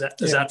Southeast is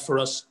at for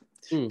us.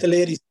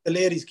 The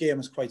ladies game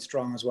is quite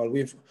strong as well.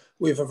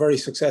 We've a very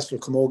successful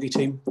Camogie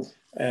team,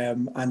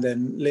 and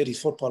then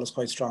ladies football is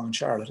quite strong in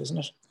Charlotte, isn't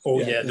it?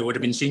 Oh yeah, there would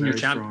have been senior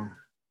champions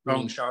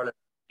strong Charlotte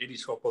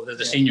ladies football. They're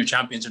the senior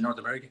champions in North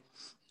America.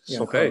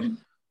 Yeah. Okay.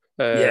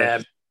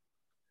 I've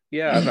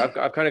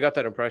kind of got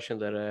that impression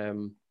that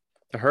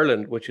the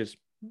hurling, which is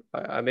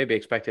I maybe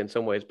expected in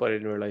some ways, but I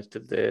didn't realize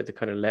the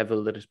kind of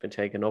level that it's been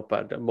taken up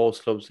at.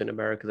 Most clubs in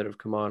America that have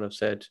come on have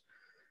said,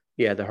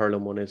 yeah, the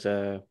hurling one is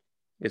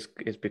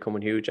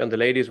becoming huge, and the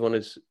ladies one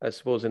is, I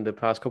suppose, in the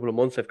past couple of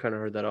months I've kind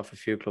of heard that off a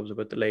few clubs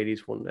about the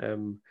ladies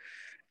one,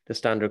 the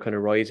standard kind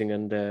of rising,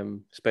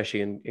 and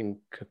especially in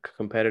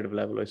competitive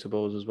level, I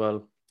suppose, as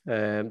well.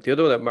 The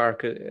other one that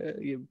Mark,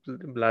 you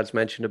lads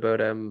mentioned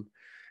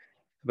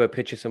about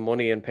pitching some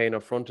money and paying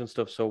up front and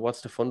stuff. So what's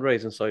the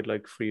fundraising side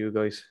like for you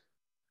guys?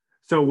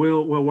 So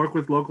we'll work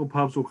with local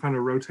pubs. We'll kind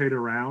of rotate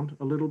around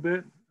a little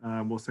bit.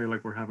 We'll say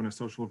like we're having a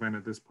social event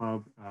at this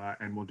pub,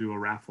 and we'll do a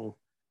raffle.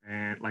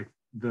 And like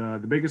the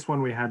biggest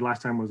one we had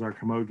last time was our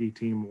Camogie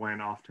team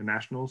went off to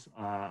nationals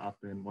up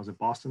in, was it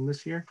Boston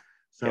this year?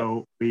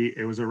 So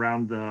it was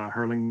around the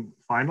hurling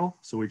final.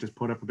 So we just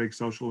put up a big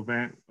social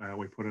event.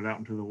 We put it out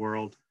into the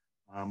world.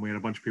 We had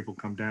a bunch of people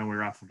come down. We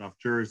raffled off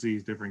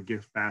jerseys, different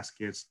gift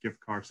baskets, gift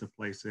cards to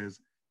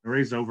places. We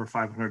raised over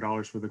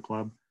 $500 for the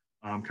club.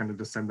 Kind of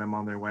to send them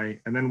on their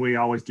way. And then we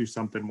always do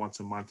something once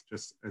a month,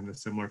 just in a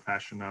similar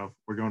fashion of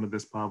we're going to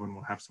this pub and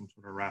we'll have some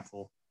sort of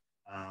raffle,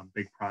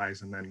 big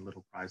prize and then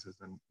little prizes,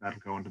 and that'll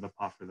go into the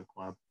pot for the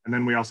club. And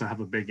then we also have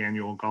a big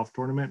annual golf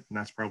tournament, and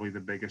that's probably the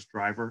biggest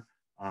driver,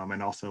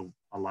 and also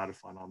a lot of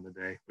fun on the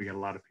day. We get a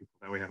lot of people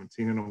that we haven't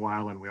seen in a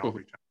while, and we all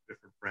reach out to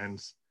different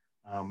friends.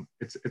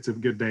 It's a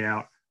good day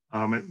out.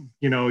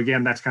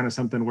 Again, that's kind of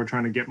something we're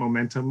trying to get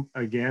momentum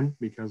again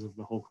because of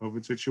the whole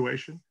COVID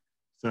situation.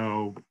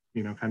 So,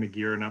 kind of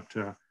gearing up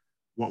to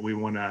what we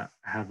want to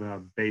have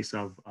a base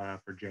of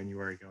for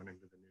January going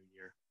into the new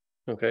year.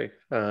 Okay,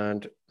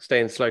 and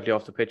staying slightly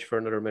off the pitch for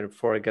another minute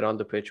before I get on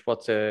the pitch,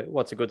 what's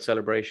a good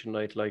celebration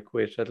night like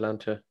with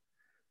Atlanta?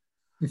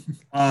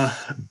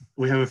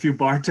 We have a few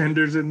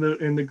bartenders in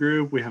the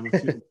group. We have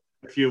a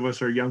few of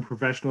us are young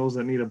professionals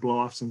that need to blow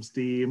off some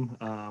steam.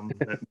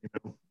 That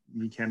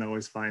you can't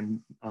always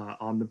find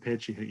on the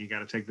pitch. You got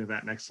to take to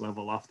that next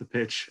level off the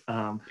pitch.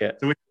 So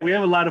we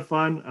have a lot of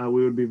fun.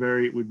 We'd be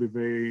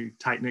very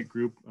tight knit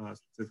group.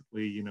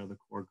 Specifically, the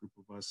core group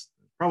of us,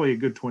 probably a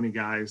good 20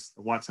 guys.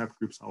 The WhatsApp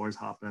group's always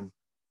hopping.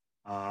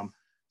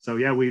 So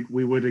yeah, we'd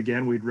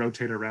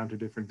rotate around to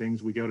different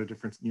things. We go to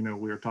different, we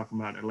were talking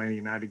about Atlanta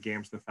United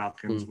games, the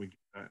Falcons. We do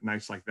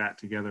nights like that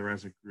together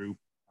as a group.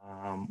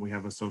 We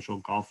have a social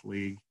golf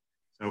league.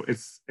 So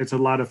it's a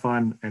lot of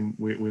fun, and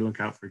we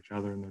look out for each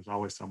other, and there's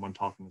always someone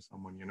talking to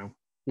someone,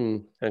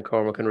 And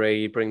Cormac and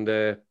Ray bring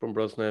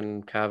Brosnan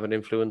and Cavan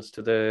influence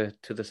to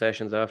the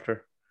sessions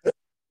after.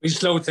 We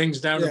slow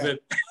things down a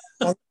bit.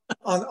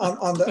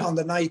 on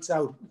the nights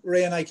out,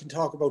 Ray and I can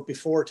talk about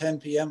before 10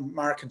 p.m.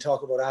 Mark can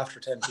talk about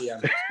after 10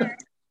 p.m.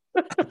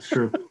 That's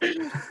true.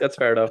 That's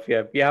fair enough.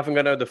 Yeah, you haven't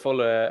gone out the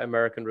full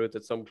American route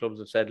that some clubs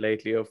have said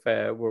lately of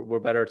we're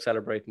better at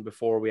celebrating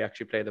before we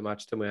actually play the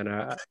match than we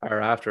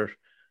are after.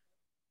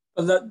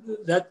 Well,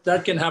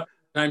 that can happen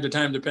from time to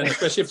time, depending,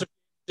 especially if they're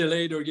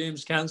delayed or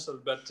games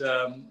cancelled. But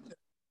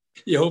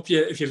you hope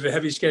if you have a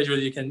heavy schedule,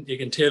 you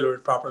can tailor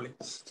it properly.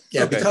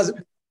 Yeah, okay.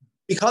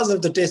 Because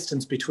of the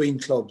distance between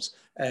clubs,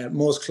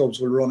 most clubs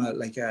will run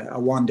a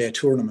one-day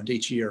tournament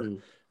each year.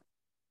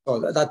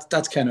 So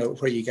that's kind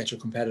of where you get your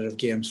competitive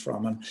games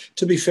from. And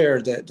to be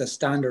fair, the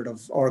standard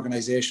of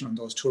organisation on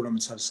those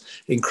tournaments has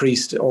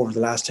increased over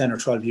the last 10 or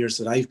 12 years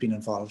that I've been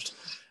involved.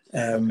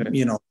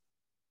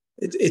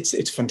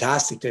 It's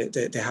fantastic.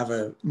 They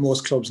have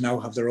most clubs now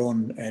have their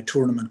own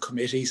tournament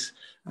committees,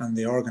 and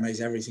they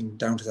organise everything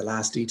down to the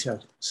last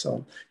detail.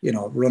 So,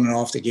 running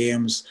off the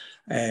games,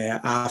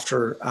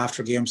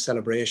 after game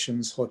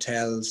celebrations,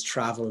 hotels,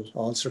 travel,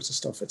 all sorts of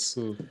stuff. It's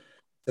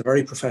a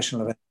very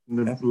professional event.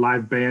 The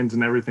live bands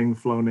and everything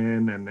flown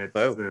in, and it's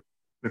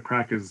the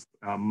crack is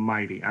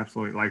mighty.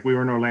 Absolutely. Like we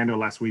were in Orlando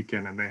last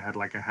weekend, and they had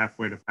like a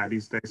halfway to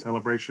Paddy's Day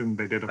celebration.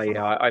 They did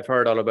I've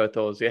heard all about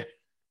those. Yeah.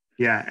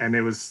 Yeah, and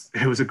it was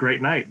a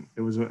great night.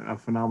 It was a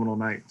phenomenal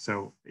night.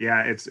 So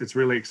yeah, it's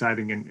really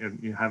exciting,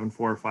 and having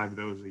 4 or 5 of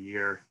those a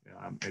year,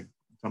 it's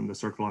something to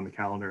circle on the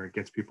calendar. It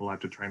gets people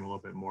out to train a little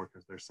bit more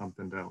because there's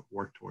something to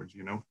work towards,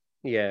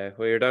 Yeah,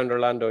 well, you're down in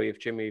Orlando. You have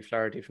Jimmy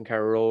Flaherty from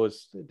Carrow Row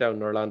down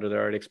in Orlando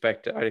there. I'd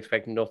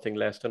expect nothing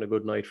less than a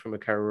good night from a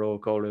Carrow Row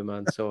goalie,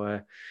 man.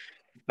 So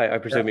I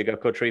presume you got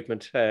good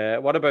treatment.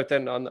 What about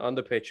then on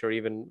the pitch or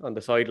even on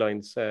the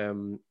sidelines?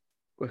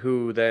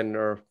 Who then,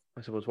 or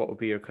I suppose, what would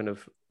be your kind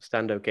of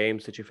standout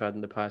games that you've had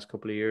in the past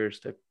couple of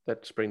years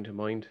that spring to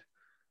mind?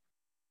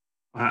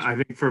 I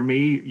think for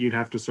me, you'd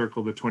have to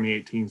circle the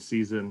 2018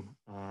 season.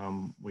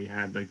 We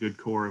had a good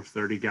core of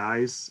 30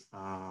 guys,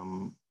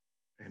 and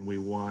and we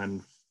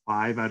won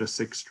 5 out of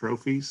 6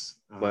 trophies,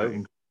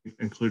 Wow.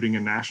 Including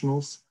in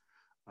nationals.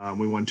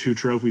 We won 2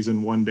 trophies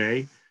in one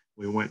day.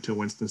 We went to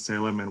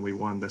Winston-Salem and we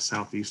won the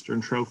Southeastern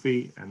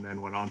Trophy, and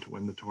then went on to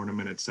win the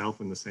tournament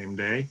itself in the same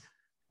day.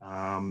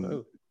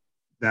 Wow.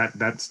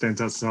 That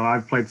stands out. So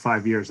I've played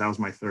 5 years. That was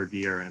my 3rd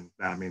year, and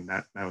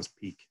that was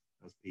peak.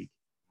 That was peak.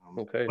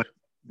 Okay. But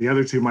the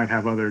other 2 might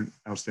have other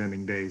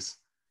outstanding days.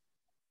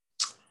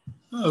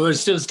 Well, it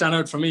still stand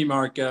out for me,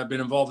 Mark. I've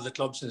been involved with the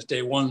club since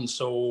day one.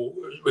 So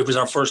it was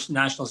our first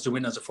nationals to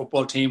win as a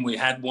football team. We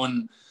had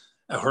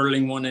a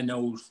hurling one in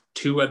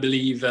 2002, I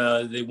believe.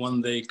 They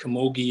won the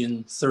Camogie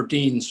in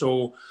 2013.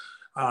 So,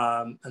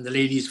 and the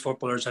ladies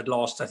footballers had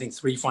lost, I think,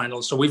 3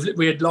 finals. So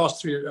we had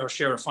lost our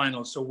share of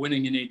finals. So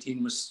winning in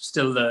 2018 was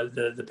still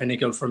the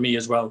pinnacle for me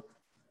as well.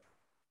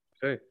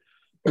 Okay.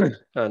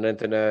 And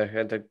anything,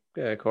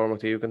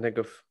 Cormac, that you can think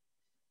of?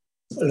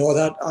 No,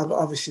 that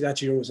obviously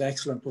that year was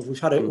excellent, but we've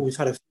had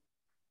a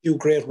few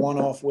great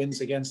one-off wins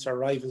against our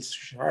rivals,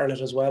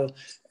 Charlotte, as well.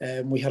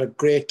 We had a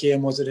great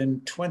game. Was it in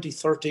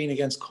 2013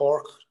 against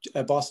Cork,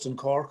 Boston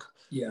Cork?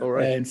 Yeah. All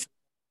right.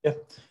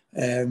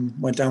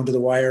 Went down to the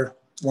wire.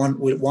 One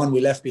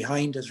we left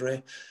behind, as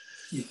Ray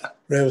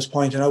was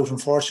pointing out,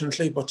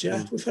 unfortunately. But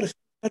yeah, we've had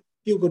a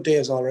few good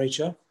days, all right.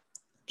 Yeah.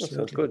 That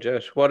sounds good,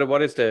 Jet.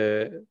 What is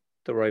the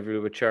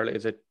rivalry with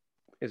Charlotte?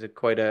 Is it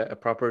quite a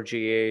proper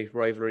GA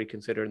rivalry,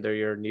 considering they're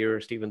your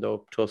nearest, even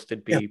though Tuss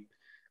did be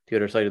the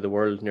other side of the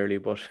world nearly,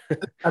 but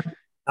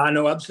I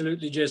know,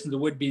 absolutely, Jason. There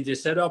would be. We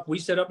set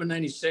up in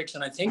 96,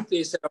 and I think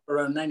they set up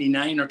around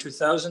 99 or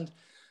 2000.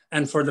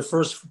 And for the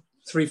first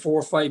 3,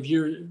 4, 5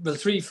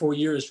 years, 3, 4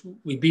 years,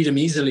 we beat them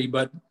easily.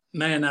 But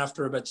man,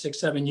 after about 6,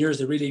 7 years,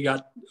 they really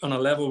got on a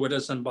level with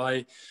us. And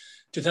by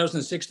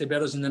 2006, they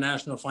bet us in the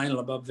national final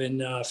above in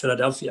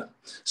Philadelphia.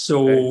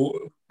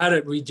 So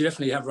we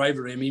definitely have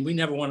rivalry. I mean, we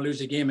never want to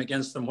lose a game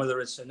against them, whether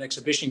it's an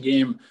exhibition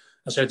game,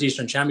 a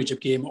Southeastern Championship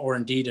game, or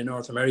indeed a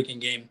North American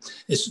game.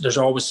 There's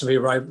always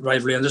severe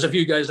rivalry. And there's a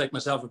few guys like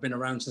myself who've been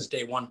around since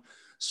day one.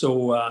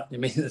 So, I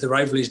mean, the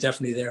rivalry is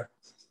definitely there.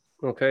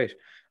 Okay.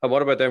 And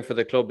what about them for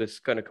the club? This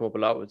kind of come up a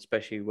lot,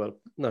 especially, well,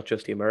 not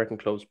just the American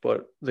clubs,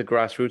 but the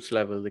grassroots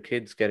level, the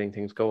kids getting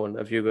things going.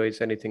 Have you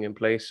guys anything in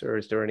place, or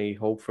is there any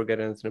hope for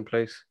getting anything in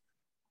place?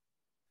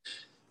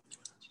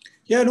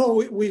 Yeah,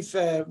 no, we've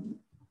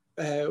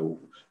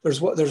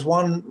there's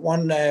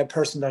one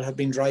person that had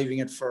been driving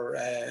it for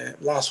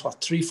last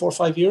 3, 4,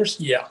 5 years.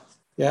 Yeah.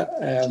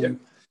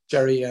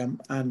 Jerry,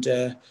 and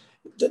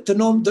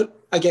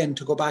again,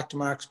 to go back to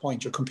Mark's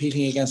point, you're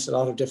competing against a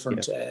lot of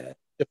different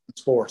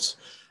sports.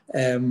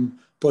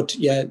 But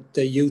yeah,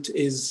 the youth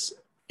is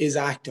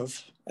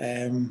active,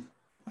 and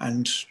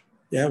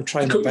we're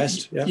trying our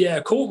best.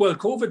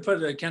 COVID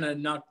put kind of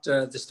knocked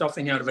the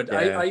stuffing out of it.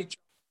 I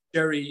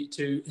Jerry in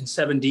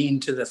 2017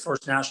 to the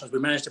first nationals. We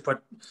managed to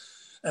put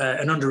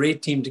an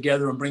under-8 team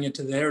together and bring it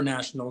to their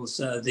nationals.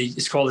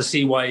 It's called the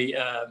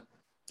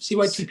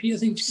CYTP, I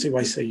think.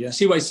 CYC, yeah.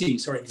 CYC,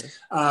 sorry,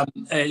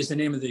 is the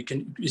name of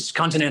it's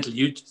Continental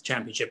Youth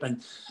Championship,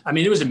 and I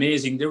mean it was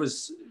amazing.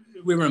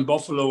 We were in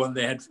Buffalo and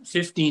they had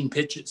 15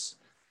 pitches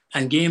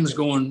and games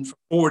going for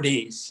 4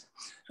 days.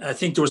 I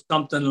think there was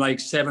something like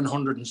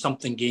 700 and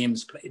something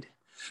games played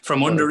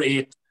from under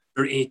 8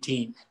 or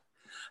 18.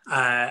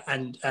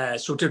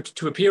 So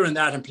to appear in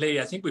that and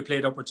play, I think we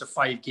played upwards of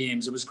 5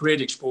 games. It was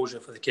great exposure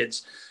for the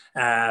kids.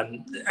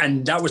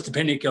 And that was the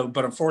pinnacle.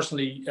 But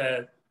unfortunately,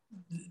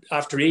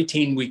 after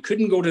 18, we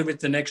couldn't go to it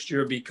the next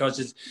year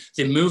because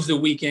they moved the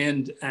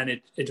weekend,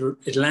 and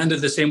it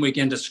landed the same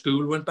weekend as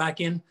school went back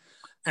in.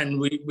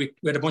 And we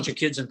had a bunch of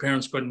kids and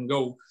parents couldn't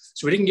go.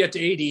 So we didn't get to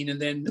 18. And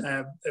then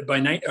by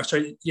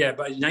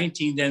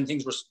 19, then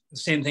things were, the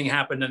same thing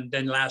happened. And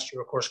then last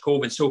year, of course,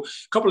 COVID. So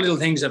a couple of little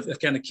things have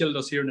kind of killed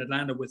us here in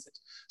Atlanta with it.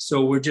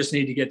 So we just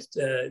need to get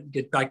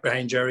back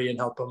behind Jerry and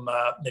help him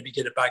maybe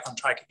get it back on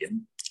track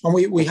again. And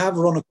we have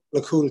run a couple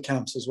of cool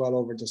camps as well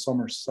over the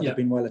summers that have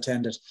been well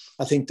attended.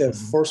 I think the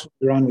first one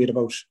we ran, we had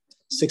about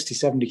 60,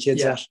 70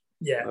 kids at.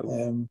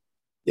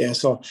 Yeah,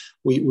 so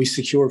we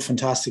secured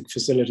fantastic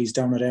facilities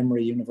down at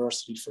Emory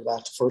University for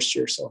that first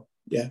year. So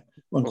yeah,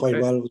 went quite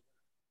well.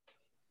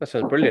 That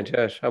sounds brilliant,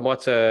 yes. And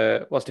what's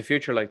the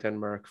future like then,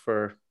 Mark,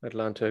 for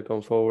Atlanta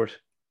going forward?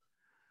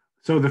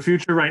 So the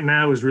future right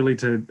now is really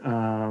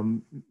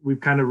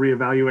we've kind of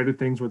reevaluated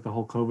things with the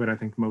whole COVID. I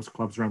think most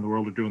clubs around the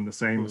world are doing the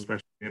same,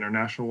 especially the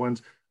international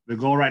ones. The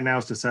goal right now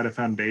is to set a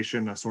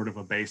foundation, a sort of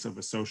a base of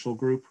a social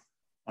group.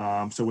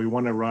 So we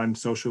want to run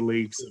social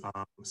leagues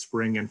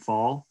spring and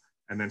fall.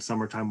 And then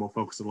summertime, we'll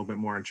focus a little bit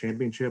more on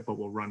championship, but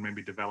we'll run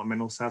maybe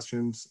developmental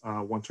sessions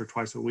once or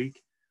twice a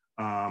week.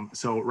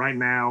 So right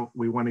now,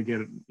 we want to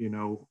get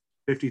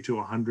 50 to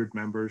 100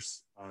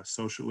 members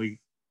socially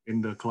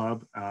in the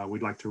club.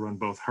 We'd like to run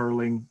both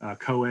hurling,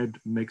 co-ed,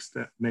 mixed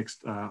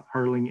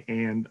hurling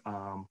and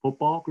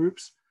football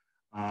groups,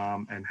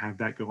 and have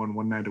that going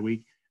one night a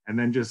week, and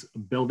then just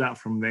build out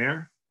from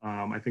there.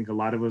 I think a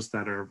lot of us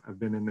that have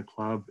been in the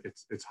club,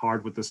 it's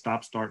hard with the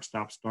stop, start.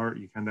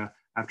 You kind of,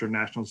 after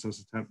Nationals in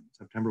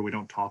September, we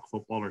don't talk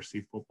football or see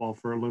football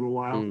for a little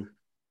while.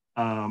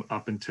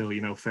 up until,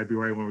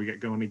 February when we get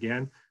going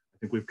again. I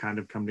think we've kind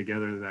of come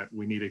together that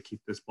we need to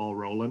keep this ball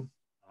rolling.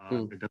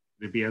 It doesn't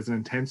need to be as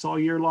intense all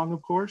year long,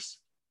 of course,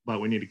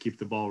 but we need to keep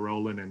the ball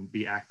rolling and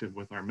be active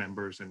with our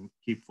members and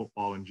keep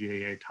football and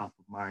GAA top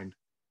of mind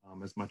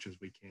as much as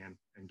we can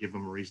and give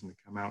them a reason to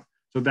come out.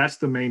 So that's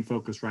the main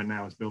focus right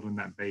now, is building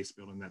that base,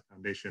 building that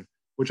foundation,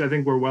 which I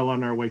think we're well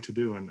on our way to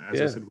do. And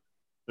as I said,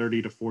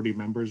 30 to 40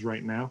 members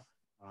right now.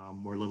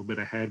 We're a little bit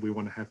ahead. We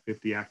want to have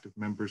 50 active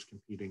members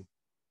competing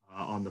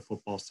on the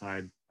football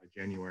side by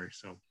January.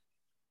 So,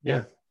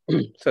 yeah.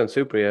 Sounds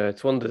super. Yeah,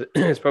 it's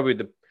it's probably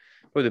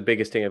the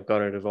biggest thing I've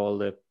got out of all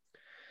the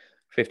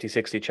 50,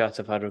 60 chats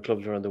I've had with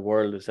clubs around the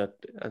world is that,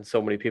 and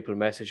so many people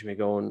message me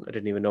going, I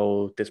didn't even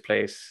know this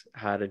place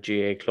had a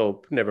GA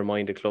club, never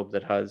mind a club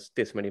that has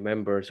this many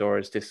members or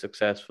is this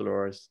successful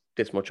or is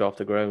this much off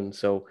the ground.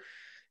 So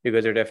you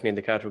guys are definitely in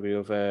the category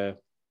of a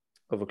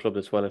club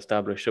that's well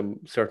established and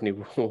certainly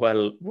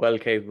well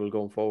capable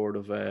going forward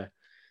of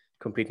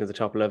competing at the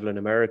top level in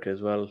America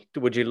as well.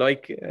 Would you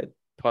like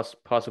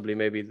possibly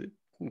maybe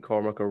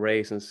Cormac or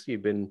Ray, since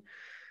you've been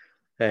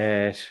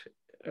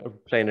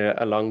playing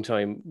a long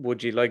time,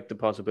 would you like the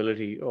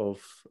possibility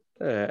of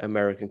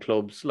American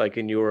clubs, like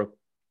in Europe,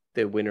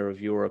 the winner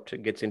of Europe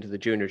gets into the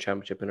junior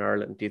championship in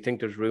Ireland? Do you think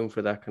there's room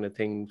for that kind of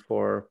thing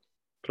for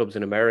clubs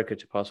in America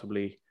to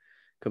possibly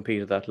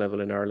compete at that level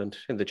in Ireland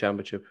in the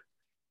championship?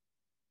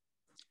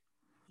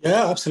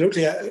 Yeah,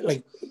 absolutely.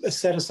 Like a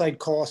set aside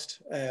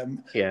cost. I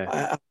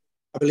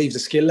believe the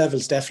skill level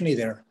is definitely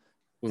there.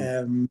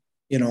 The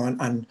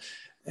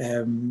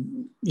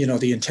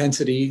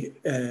intensity,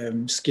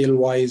 skill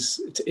wise,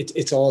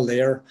 it's all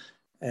there.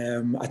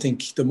 I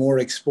think the more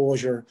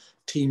exposure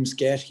teams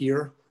get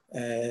here,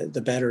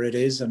 the better it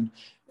is. And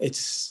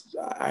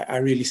I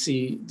really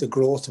see the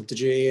growth of the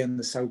GAA in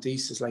the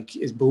Southeast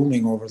is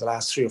booming over the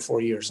last 3 or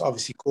 4 years,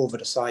 obviously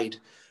COVID aside.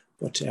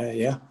 But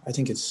I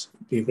think it's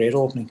be a great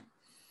opening.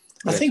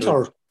 I think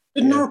our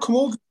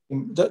Camogie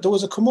team, there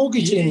was a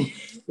Camogie team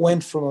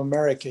went from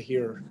America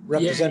here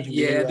representing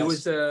the US. There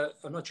was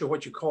I'm not sure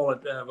what you call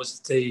it,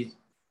 was it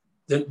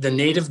the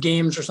native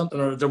games or something,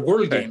 or the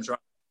world games, right?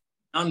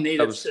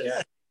 Non-native.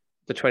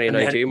 The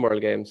 2019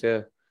 World Games,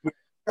 I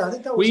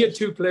think that was we had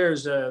 2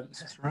 players.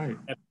 That's right.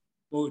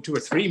 2 or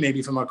 3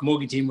 maybe from our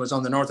Camogie team was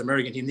on the North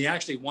American team. They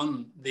actually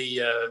won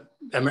the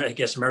I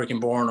guess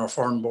American-born or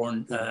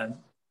foreign-born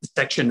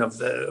section of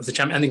the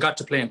champion, and they got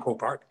to play in Croke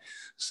Park,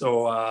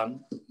 so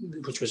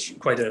which was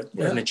quite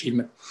an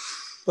achievement.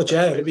 But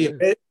it'd be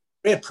a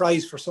great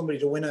prize for somebody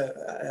to win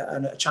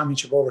a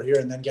championship over here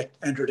and then get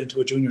entered into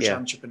a junior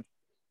championship in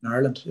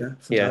Ireland. Yeah,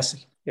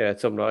 fantastic. Yeah,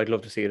 it's something I'd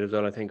love to see it as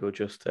well. I think it would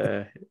just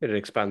it'd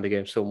expand the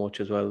game so much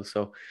as well.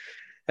 So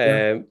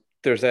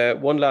there's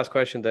one last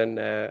question then,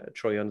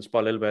 Troy, on the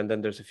spot a little bit, and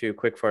then there's a few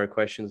quick-fire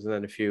questions and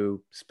then a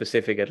few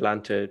specific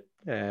Atlanta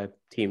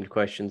themed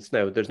questions.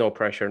 Now, there's no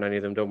pressure on any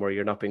of them. Don't worry,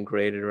 you're not being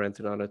graded or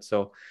anything on it.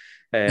 So,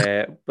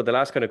 but the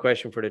last kind of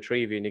question for the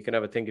three of you, and you can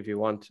have a think if you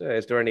want,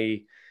 is there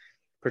any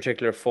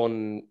particular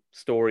fun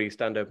story,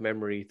 standout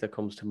memory that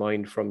comes to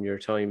mind from your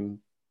time?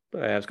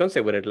 I was going to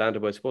say with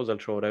Atlanta, but I suppose I'll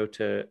throw it out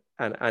to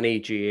any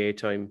GAA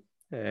time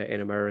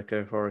in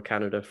America or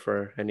Canada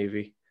for any of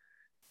you.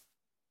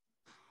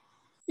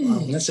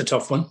 That's a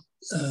tough one.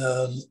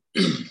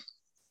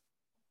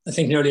 I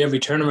think nearly every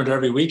tournament or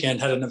every weekend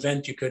had an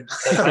event you could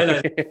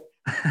highlight.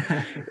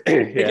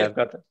 I've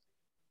got that.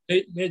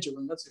 Major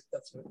one. That's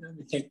let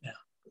me think now.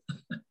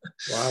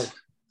 Wow.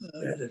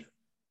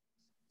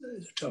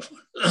 That's a tough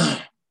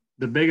one.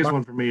 The biggest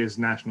one for me is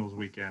Nationals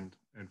weekend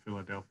in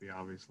Philadelphia,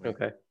 obviously.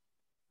 Okay.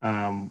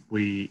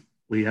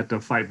 We had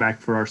to fight back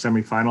for our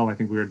semifinal. I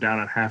think we were down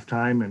at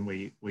halftime, and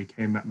we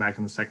came back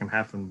in the second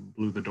half and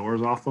blew the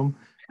doors off them,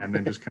 and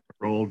then just kind of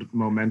rolled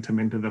momentum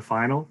into the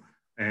final.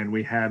 And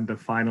we had the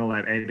final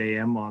at 8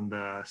 a.m. on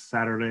the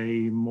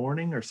Saturday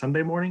morning or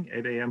Sunday morning,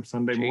 8 a.m.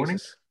 Sunday morning.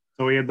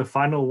 So we had the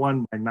final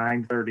one by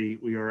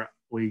 9:30.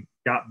 We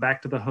got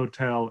back to the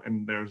hotel,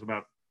 and there's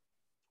about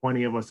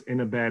 20 of us in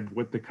a bed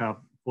with the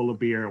cup full of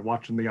beer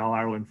watching the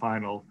All-Ireland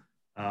final.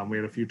 We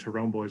had a few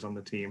Tyrone boys on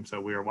the team,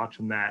 so we were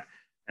watching that.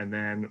 And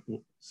then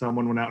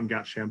someone went out and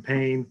got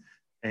champagne.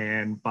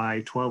 And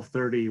by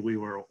 12:30, we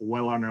were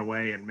well on our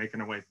way and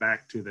making our way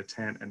back to the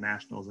tent and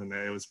Nationals. And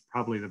it was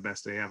probably the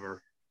best day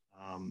ever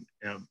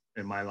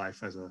in my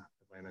life as a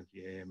Atlanta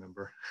GAA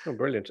member. Oh,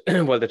 brilliant.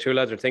 Well, the two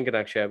lads are thinking,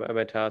 actually, I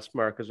meant to ask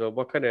Mark as well,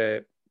 what kind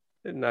of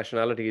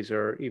nationalities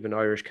or even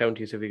Irish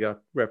counties have you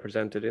got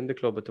represented in the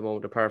club at the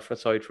moment,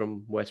 aside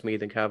from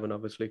Westmeath and Cavan,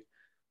 obviously?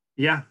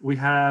 Yeah, we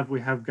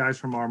have guys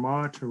from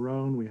Armagh,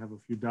 Tyrone. We have a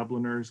few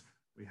Dubliners.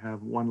 We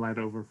have one lad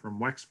over from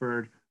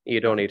Wexford. You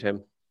don't need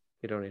him.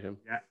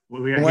 Yeah,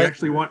 well,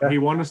 he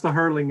won us the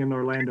hurling in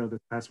Orlando this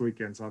past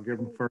weekend, so I'll give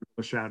him first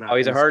a shout out. Oh,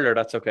 he's a hurler.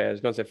 That's okay. I was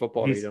going to say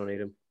football. You don't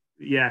need him.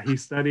 Yeah,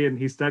 he's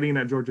studying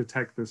at Georgia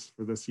Tech this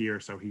year,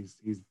 so he's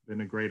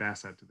been a great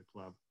asset to the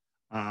club.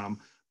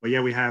 But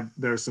yeah,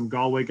 there's some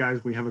Galway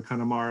guys. We have a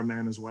Connemara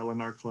man as well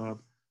in our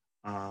club.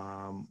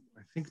 I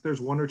think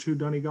there's one or two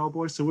Donegal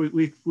boys. So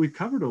we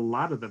covered a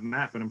lot of the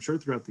map, and I'm sure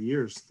throughout the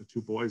years the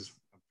two boys,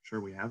 I'm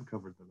sure we have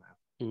covered the map.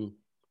 Mm.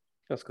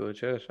 That's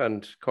good, yeah.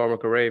 And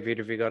Cormac O'Rea, have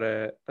either of you got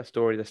a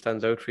story that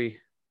stands out for you?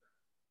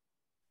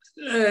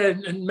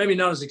 And maybe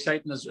not as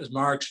exciting as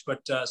Mark's,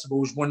 but I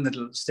suppose one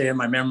that'll stay in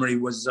my memory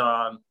was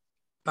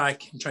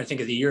back, I'm trying to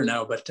think of the year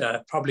now, but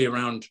probably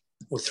around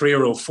 03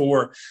 or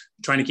 04,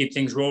 trying to keep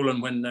things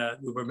rolling when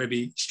we were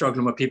maybe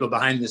struggling with people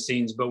behind the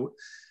scenes. But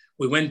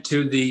we went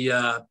to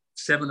the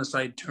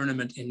seven-a-side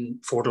tournament in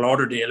Fort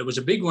Lauderdale. It was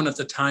a big one at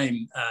the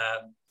time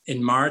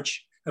in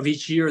March of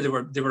each year.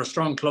 They were a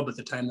strong club at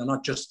the time. They're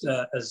not just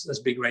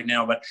as big right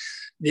now, but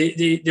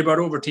they brought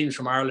over teams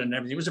from Ireland and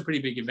everything. It was a pretty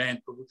big event.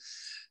 But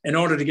in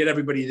order to get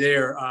everybody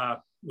there,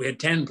 we had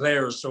 10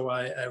 players, so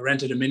I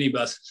rented a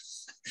minibus.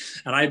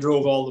 And I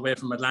drove all the way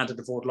from Atlanta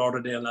to Fort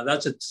Lauderdale. Now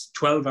that's a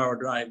 12-hour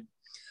drive,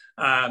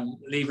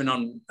 leaving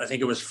on, I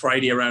think it was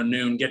Friday around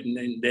noon, getting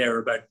in there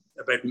about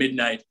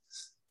midnight,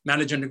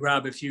 managing to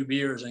grab a few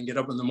beers and get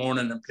up in the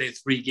morning and play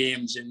 3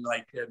 games in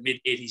like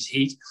mid-80s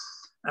heat.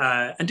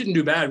 And didn't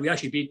do bad. We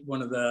actually beat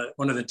one of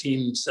the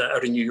teams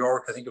out in New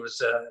York. I think it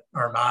was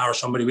Armagh or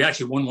somebody. We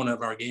actually won one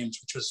of our games,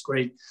 which was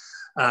great.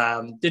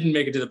 Didn't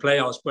make it to the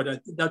playoffs,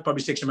 but that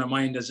probably sticks in my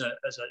mind as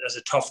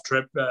a tough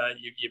trip.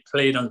 You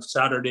played on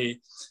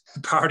Saturday,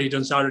 partied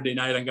on Saturday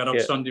night, and got up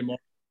Sunday morning.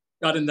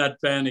 Got in that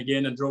van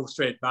again and drove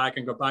straight back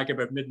and got back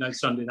about midnight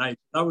Sunday night.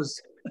 That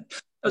was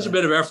a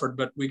bit of effort,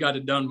 but we got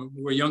it done.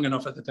 We were young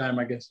enough at the time,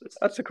 I guess.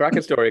 That's a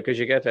cracking story because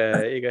you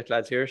get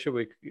lads here.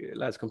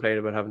 Lads complain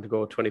about having to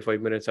go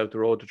 25 minutes out the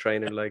road to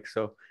train and like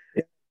so.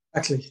 Yeah,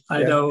 exactly.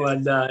 I know,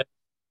 and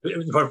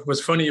what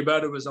was funny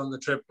about it was on the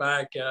trip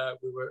back,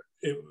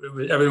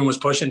 everyone was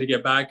pushing to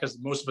get back because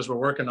most of us were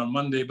working on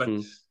Monday, but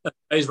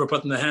guys were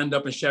putting the hand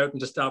up and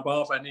shouting to stop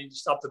off. I need to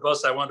stop the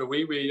bus. I want a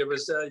wee wee. It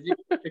was you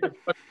take a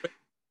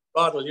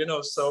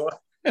bottle, so.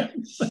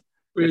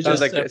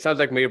 It sounds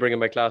like me bringing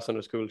my class on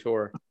a school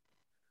tour.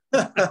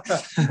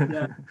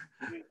 Yeah.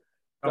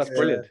 That's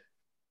brilliant.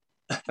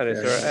 And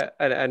is there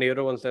any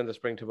other ones then that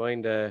spring to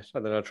mind? And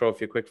then I'll throw a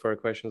few quick fire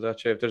questions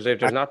at you. If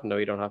there's nothing, no,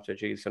 you don't have to.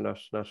 Geez, I'm not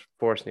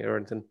forcing you or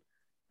anything.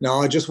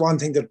 No, just one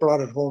thing that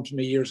brought it home to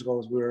me years ago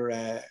was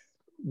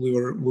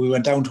we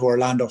went down to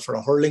Orlando for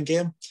a hurling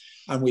game,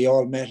 and we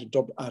all met at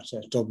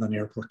Dublin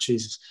Airport.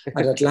 Jesus,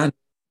 at Atlanta.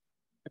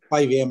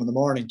 5 a.m. in the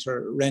morning to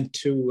rent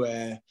two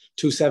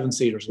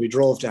 7-seaters. We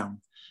drove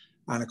down,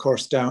 and of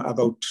course down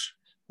about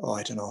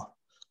a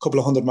couple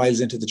of 100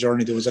 miles into the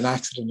journey there was an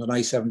accident on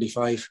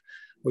I-75.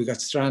 We got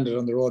stranded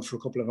on the road for a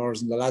couple of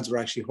hours, and the lads were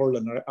actually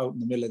hurling out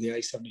in the middle of the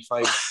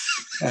I-75.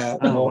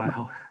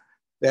 Wow.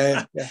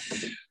 Yeah.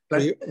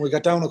 We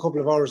got down a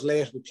couple of hours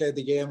late. We played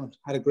the game and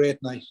had a great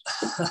night.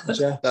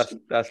 Yeah.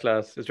 That's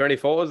class. Is there any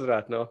photos of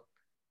that? No.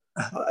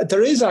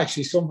 There is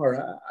actually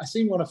somewhere. I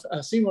seen one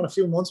a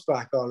few months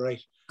back. All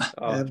right.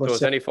 If there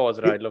was any photos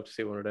of that, I'd love to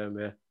see one of them.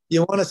 Yeah.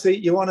 You want to see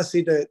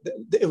the.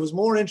 It was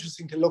more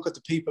interesting to look at the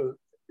people,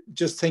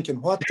 just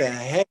thinking, what the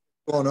heck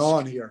is going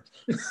on here?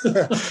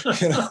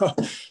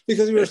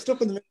 Because we were stuck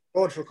in the middle of the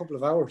road for a couple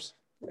of hours.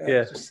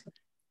 Yeah.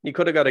 You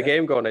could have got a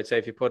game going, I'd say,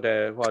 if you put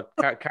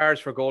cars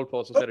for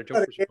goalposts instead of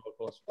jumpers for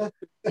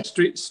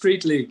goalposts.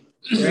 Street league.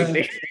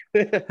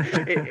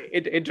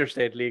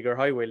 Interstate league or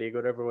highway league,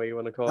 whatever way you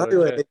want to call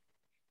it.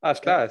 That's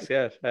class,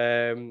 yeah.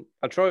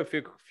 I'll throw a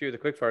few of the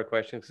quickfire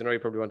questions because I know you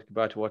probably want to get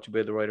back to watch you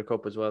build the Ryder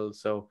Cup as well.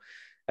 So,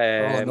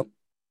 no,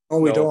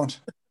 we don't.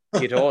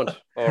 You don't?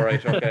 All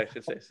right, okay.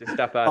 It's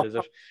that bad, is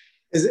it?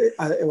 Is it?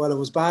 Well, it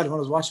was bad when I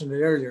was watching it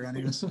earlier,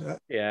 anyways.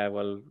 Yeah,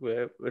 well,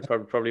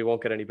 it probably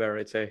won't get any better,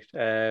 I'd say.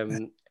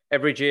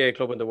 Every GA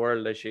club in the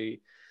world, as you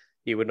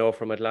would know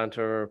from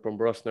Atlanta or from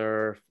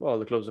Brusner, all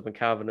the clubs up in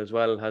Cavan as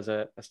well, has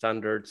a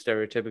standard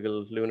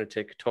stereotypical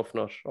lunatic tough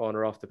nut on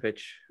or off the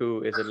pitch.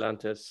 Who is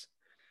Atlantis?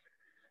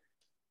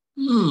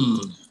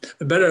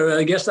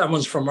 I guess that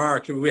one's for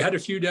Mark. We had a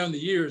few down the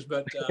years,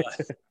 but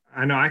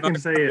I know I can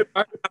say it.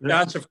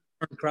 Answer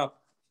for crap.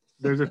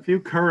 There's a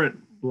few current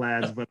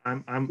lads, but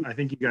I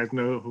think you guys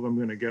know who I'm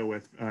going to go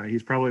with.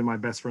 He's probably my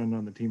best friend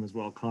on the team as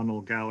well,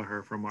 Conal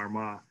Gallagher from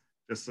Armagh.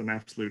 Just an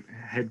absolute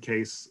head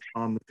case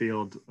on the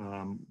field.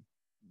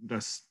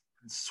 Just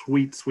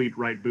sweet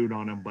right boot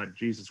on him, but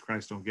Jesus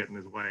Christ, don't get in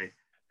his way.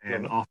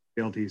 And off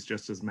the field, he's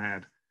just as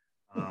mad.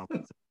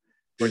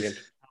 Brilliant.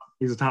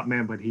 He's a top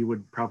man, but he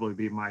would probably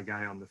be my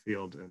guy on the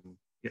field, and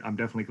I'm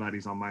definitely glad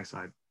he's on my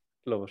side.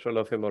 Love it. I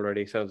love him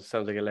already. Sounds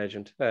like a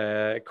legend.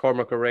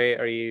 Cormac O'Rea,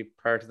 are you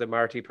part of the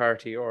Marty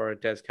Party or a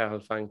Des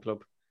Cahill fan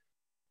club?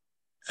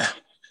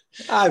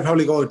 I'd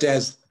probably go with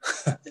Des.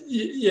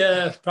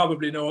 Yeah,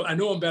 probably no. I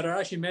know him better.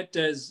 I actually met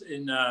Des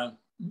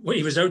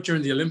he was out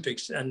during the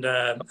Olympics, and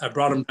I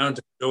brought him down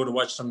to go to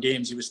watch some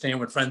games. He was staying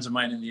with friends of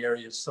mine in the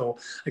area, so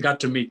I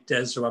got to meet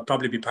Des, so I'd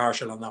probably be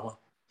partial on that one.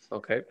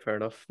 Okay, fair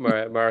enough.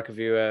 Mark, have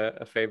you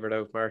a favourite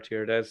out, Marty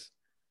or Des?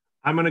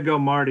 I'm going to go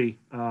Marty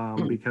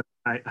because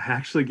I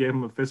actually gave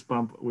him a fist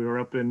bump. We were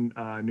up in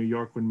New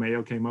York when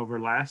Mayo came over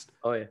last.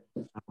 Oh, yeah.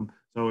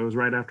 So it was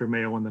right after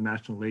Mayo won the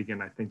National League,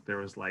 and I think there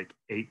was like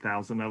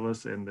 8,000 of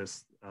us in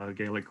this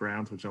Gaelic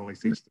grounds, which only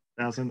seats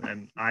 2000,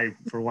 and I,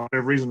 for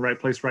whatever reason, right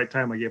place, right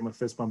time, I gave him a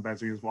fist bump as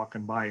he was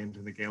walking by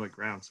into the Gaelic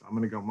ground. So I'm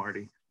going to go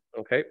Marty.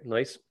 Okay,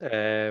 nice.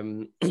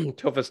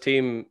 Toughest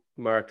team,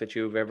 Mark, that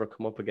you've ever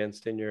come up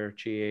against in your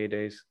GA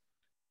days?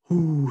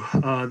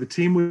 The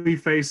team we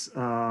face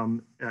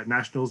at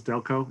Nationals,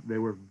 Delco, they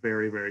were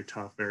very, very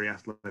tough, very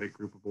athletic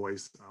group of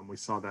boys. We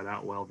saw that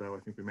out well, though. I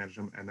think we managed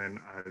them. And then,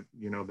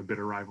 the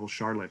bitter rival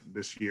Charlotte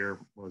this year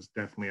was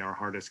definitely our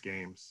hardest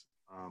games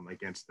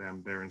against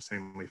them. They're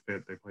insanely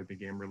fit. They played the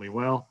game really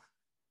well.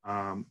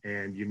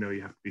 And, you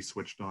have to be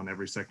switched on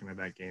every second of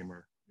that game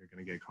or you're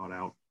going to get caught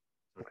out.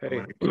 So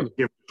okay.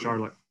 Give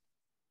Charlotte.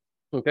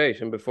 Okay,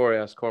 and before I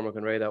ask Cormac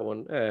and Ray that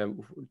one,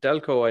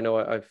 Delco, I know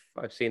I've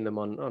seen them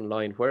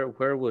online.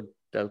 Where would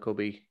Delco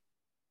be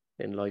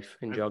in life,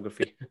 in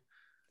geography?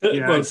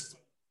 Yeah, well, it's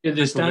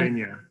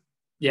Pennsylvania.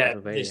 Yeah,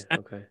 Pennsylvania,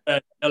 okay.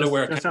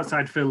 Delaware. Just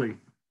outside Philly.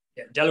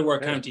 Yeah, Delaware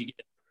County.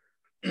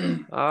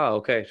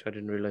 Okay. So I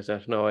didn't realize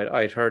that. No,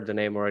 I'd heard the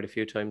name already a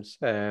few times.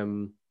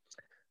 And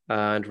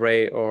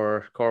Ray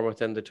or Cormac,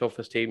 then the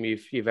toughest team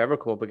you've ever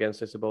come up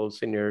against, I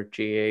suppose, in your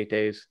GA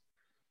days.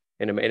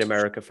 In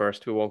America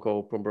first, we won't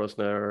go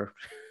Brusna or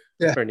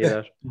any of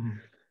that.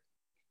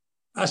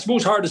 I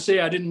suppose hard to say.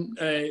 I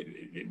didn't. I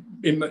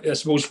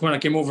suppose when I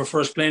came over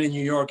first playing in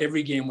New York,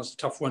 every game was a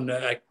tough one.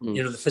 The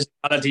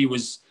physicality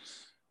was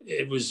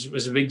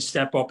a big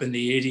step up in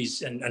the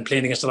 80s, and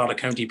playing against a lot of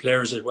county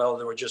players as well.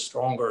 They were just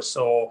stronger.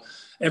 So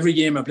every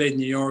game I played in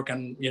New York,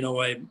 and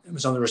I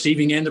was on the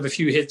receiving end of a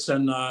few hits,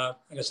 and I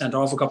got sent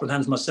off a couple of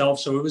times myself.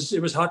 So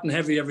it was hot and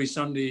heavy every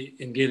Sunday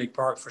in Gaelic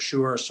Park for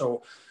sure.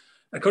 So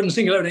I couldn't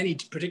single out any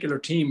particular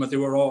team, but they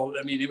were all.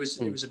 I mean, it was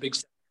a big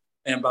step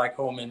back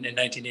home in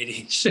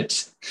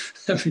 1986.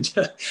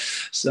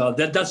 So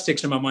that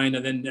sticks in my mind.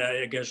 And then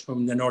I guess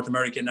from the North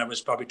American, that was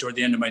probably toward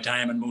the end of my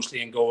time and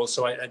mostly in goal.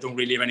 So I don't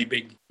really have any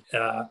big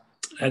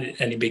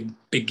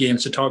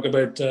games to talk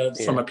about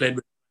from I played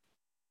with.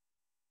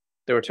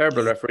 They were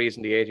terrible referees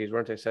in the 80s,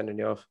 weren't they, sending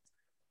you off?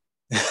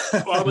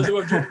 Well, they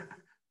were around.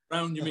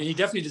 I mean, he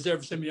definitely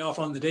deserved to send me off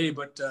on the day,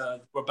 but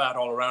we're bad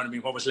all around. I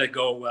mean, what was let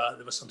go,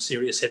 there was some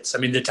serious hits. I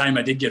mean, the time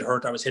I did get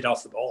hurt, I was hit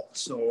off the ball.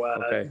 So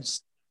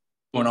it's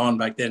going on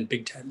back then,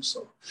 big time.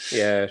 So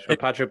yeah, sure.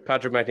 Patrick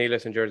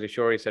McNeilis in Jersey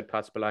Shore, he said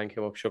Pat Spillane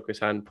came up, shook his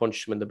hand,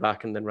 punched him in the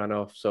back, and then ran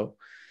off. So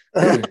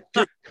that's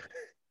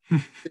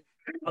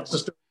the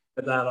story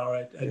of that. All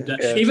right, and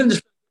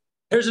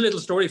here's a little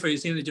story for you.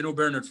 Seeing that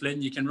Bernard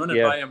Flynn, you can run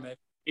it by him,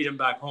 meet him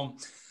back home.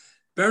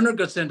 Bernard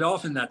got sent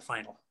off in that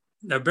final.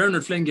 Now,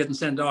 Bernard Flynn getting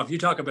sent off, you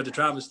talk about a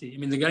travesty. I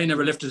mean, the guy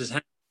never lifted his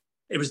hand.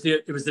 It was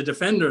the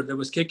defender that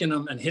was kicking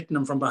him and hitting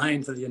him from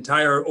behind for the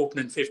entire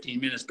opening 15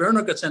 minutes.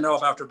 Bernard got sent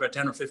off after about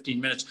 10 or 15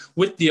 minutes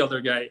with the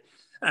other guy.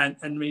 And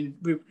I mean,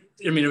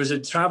 it was a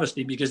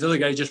travesty because the other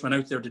guy just went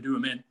out there to do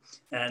him in.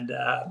 And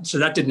so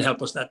that didn't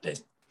help us that day.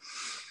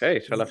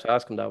 Okay, so I'll have to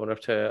ask him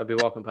that. I'll be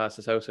walking past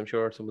his house, I'm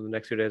sure. Some of the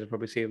next few days I'll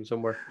probably see him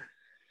somewhere.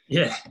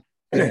 Yeah.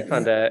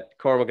 And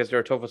Cormac, is there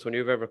a toughest one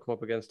you've ever come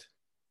up against?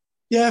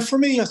 Yeah, for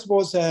me, I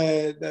suppose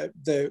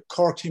the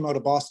Cork team out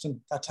of Boston,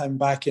 that time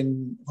back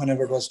in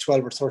whenever it was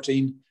 12 or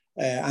 13.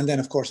 And then,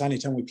 of course,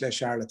 anytime we play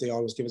Charlotte, they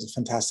always give us a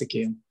fantastic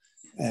game.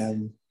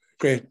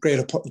 Great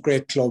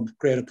club,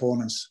 great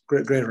opponents,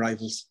 great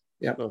rivals.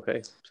 Yeah.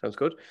 Okay, sounds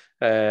good.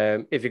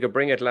 If you could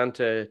bring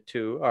Atlanta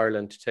to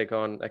Ireland to take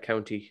on a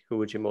county, who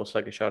would you most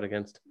like a shot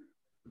against?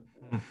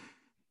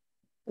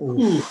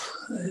 For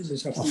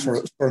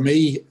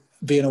me,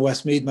 being a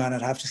Westmeath man,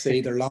 I'd have to say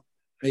either Long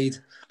or Meath.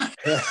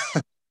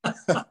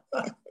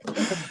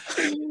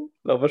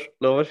 Love it.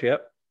 Yeah.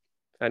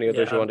 Any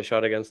others you want a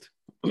shot against?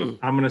 I'm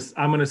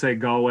gonna say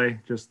Galway.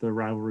 Just the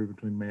rivalry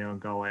between Mayo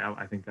and Galway.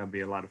 I think that'd be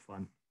a lot of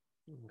fun.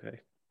 Okay.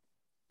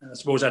 I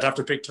suppose I'd have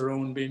to pick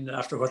Tyrone, being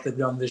after what they've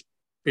done this,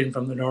 being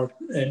from the north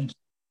end.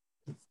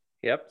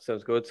 Yep,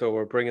 sounds good. So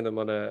we're bringing them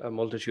on a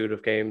multitude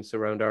of games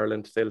around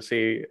Ireland. They'll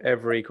see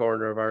every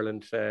corner of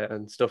Ireland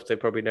and stuff they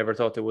probably never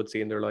thought they would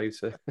see in their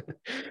lives.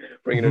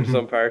 Bringing them to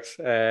some parts.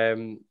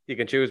 You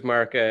can choose,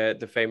 Mark,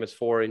 the famous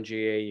 4 in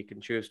GA. You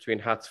can choose between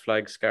hats,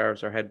 flags,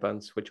 scarves, or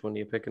headbands. Which one are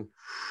you picking?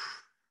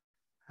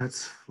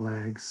 Hats,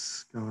 flags,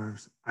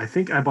 scarves. I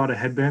think I bought a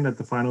headband at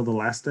the final the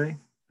last day,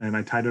 and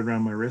I tied it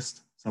around my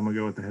wrist. So I'm gonna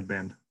go with the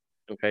headband.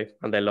 Okay,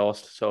 and they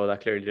lost, so that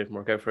clearly didn't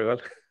work out very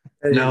well.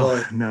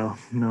 No.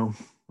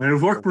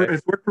 It's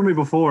worked for me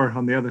before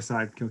on the other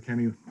side.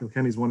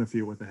 Kilkenny's won a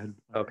few with the head.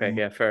 Okay,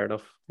 yeah, fair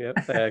enough. Yeah,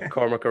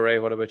 Cormac or Ray,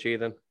 what about you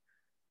then?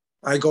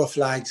 I go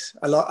flags.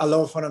 I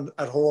love when I'm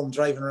at home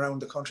driving around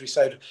the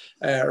countryside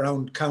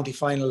around county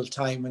final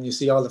time when you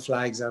see all the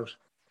flags out.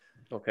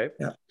 Okay,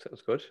 yeah,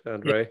 sounds good.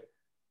 And Ray?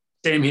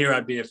 Same here.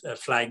 I'd be a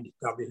flag,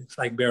 probably a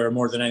flag bearer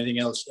more than anything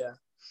else. Yeah.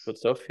 Good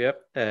stuff.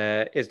 Yep.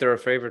 Is there a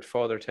favorite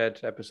Father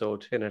Ted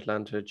episode in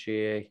Atlanta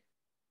GA?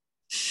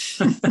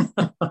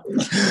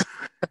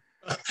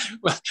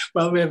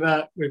 Well, we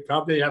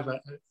probably have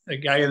a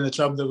guy in the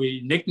club that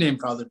we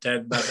nicknamed Father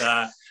Ted, but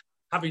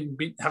having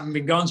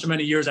been gone so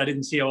many years, I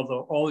didn't see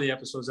all the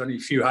episodes, only a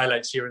few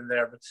highlights here and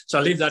there. But so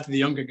I'll leave that to the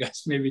younger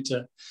guys maybe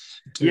to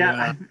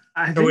I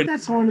think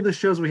that's one of the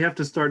shows we have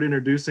to start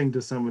introducing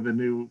to some of the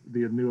new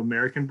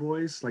American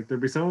boys. Like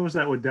there'd be some of us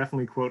that would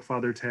definitely quote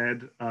Father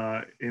Ted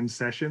in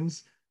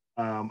sessions.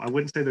 I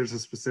wouldn't say there's a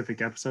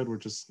specific episode. We're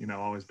just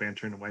always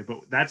bantering away,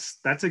 but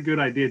that's a good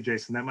idea,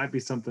 Jason. That might be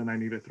something I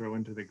need to throw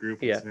into the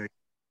group. Yeah,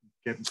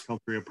 get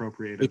culturally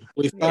appropriated.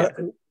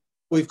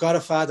 We've got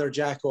a Father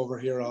Jack over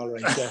here, all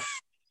right.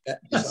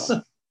 Yeah.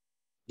 So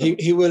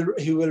he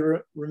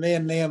will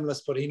remain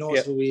nameless, but he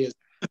knows who he is.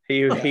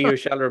 He who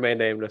shall remain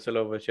nameless. I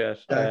love it, chat.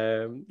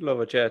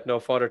 Love it, chat. No,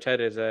 Father Ted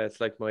is it's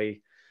like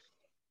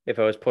if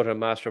I was put on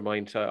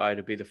Mastermind,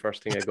 I'd be the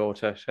first thing I go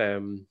to.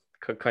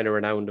 Kind of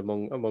renowned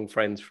among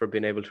friends for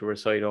being able to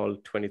recite all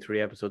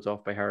 23 episodes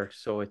off by heart.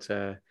 So it's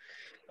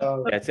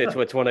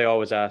it's one I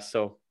always ask.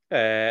 So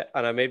and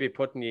I may be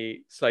putting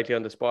you slightly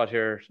on the spot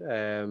here,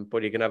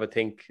 but you can have a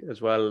think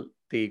as well.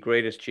 The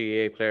greatest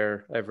GAA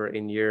player ever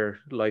in your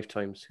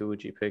lifetimes, who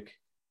would you pick?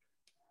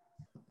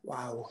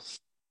 Wow.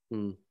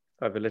 I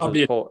have a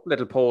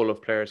little poll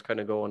of players kind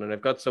of going, and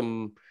I've got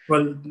some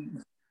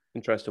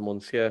interesting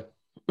ones. Yeah.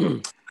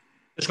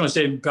 Just going to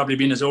say, probably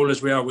being as old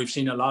as we are, we've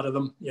seen a lot of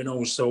them,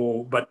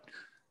 So, but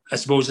I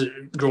suppose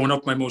growing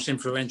up, my most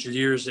influential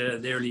years,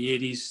 the early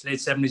 80s, late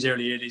 70s,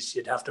 early 80s,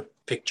 you'd have to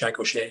pick Jack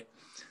O'Shea.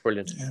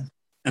 Brilliant. Yeah.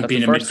 And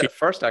that's being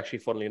first, actually,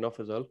 funnily enough,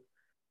 as well.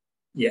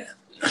 Yeah.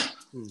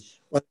 Well,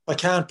 if I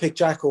can't pick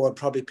Jacko, I'd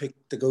probably pick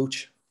the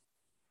Gooch.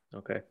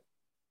 Okay.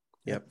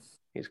 Yep.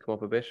 He's come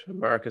up a bit.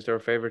 Mark, is there a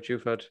favourite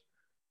you've had?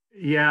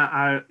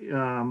 Yeah,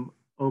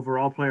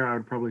 overall player, I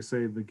would probably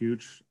say the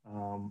Gooch.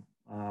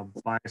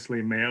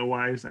 Biasly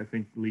Mayo-wise, I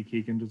think Lee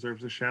Keegan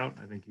deserves a shout.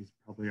 I think he's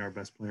probably our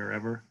best player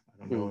ever.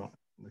 I don't know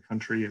the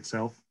country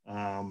itself,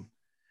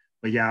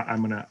 but yeah,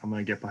 I'm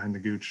gonna get behind the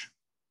Gooch.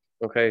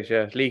 Okay,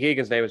 yeah. Lee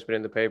Keegan's name has been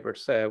in the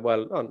papers.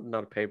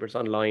 Not papers,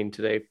 online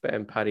today.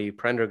 Paddy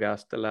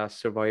Prendergast, the last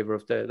survivor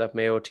of that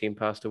Mayo team,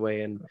 passed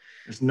away. And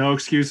there's no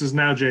excuses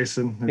now,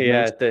 Jason.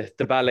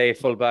 The ballet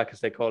fullback, as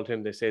they called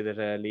him, they say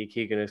that Lee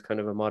Keegan is kind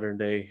of a modern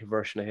day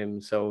version of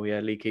him. So yeah,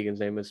 Lee Keegan's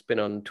name has been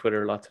on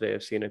Twitter a lot today.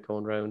 I've seen it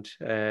going around.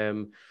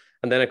 And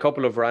then a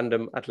couple of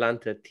random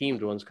Atlanta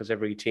themed ones, because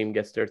every team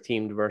gets their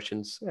themed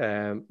versions.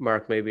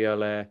 Mark, maybe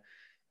I'll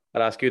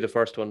ask you the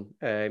first one.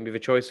 You have a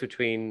choice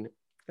between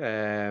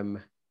where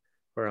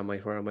am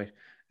I?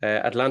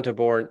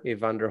 Atlanta-born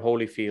Evander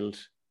Holyfield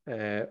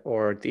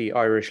or the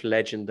Irish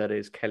legend that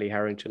is Kelly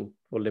Harrington,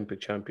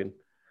 Olympic champion.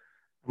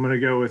 I'm going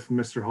to go with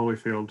Mr.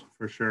 Holyfield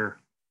for sure.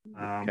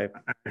 Okay.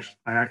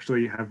 I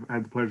actually have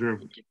had the pleasure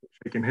of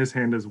shaking his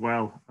hand as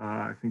well.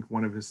 I think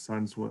one of his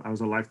sons I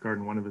was a lifeguard,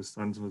 and one of his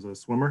sons was a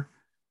swimmer.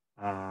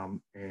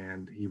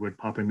 And he would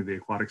pop into the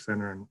aquatic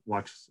center and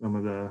watch some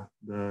of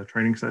the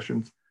training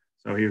sessions.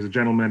 So he was a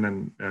gentleman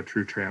and a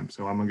true tramp.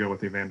 So I'm going to go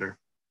with Evander.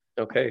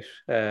 Okay.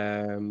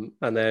 And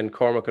then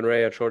Cormac and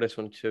Ray, I'll throw this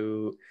one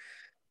to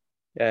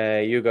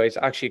you guys.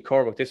 Actually,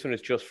 Cormac, this one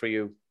is just for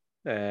you.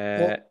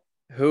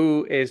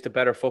 Who is the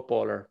better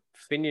footballer,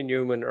 Finian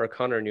Newman or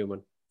Conor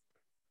Newman?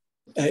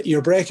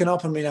 You're breaking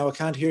up on me now. I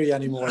can't hear you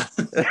anymore.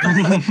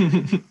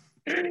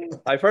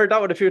 I've heard that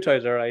one a few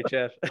times, all right,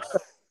 Jeff.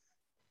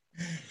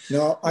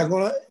 No, I'm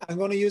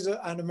gonna use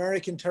an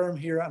American term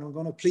here, and I'm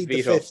gonna plead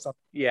Veto. the fifth.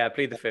 Yeah,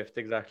 plead the fifth,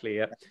 exactly.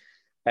 Yeah.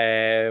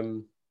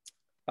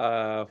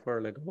 Where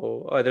will I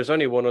go? Oh, there's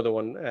only one other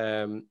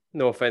one.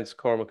 No offense,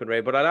 Cormac and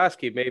Ray, but I'll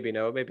ask you maybe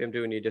I'm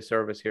doing you a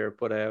disservice here,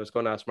 but I was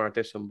going to ask Mark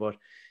this one, but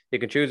you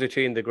can choose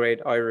between the great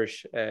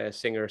Irish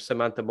singer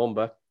Samantha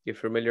Mumba. You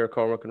familiar,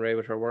 Cormac and Ray,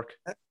 with her work?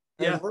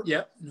 Yeah.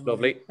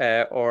 Lovely.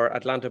 Or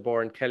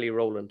Atlanta-born Kelly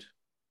Rowland.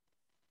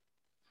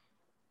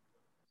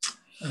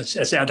 I'd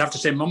have to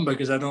say Mumba,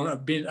 because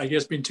I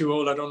guess being too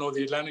old, I don't know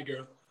the Atlanta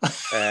girl.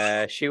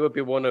 She would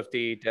be one of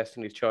the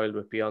Destiny's Child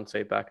with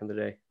Beyonce back in the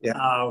day.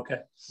 Yeah.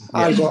 Okay.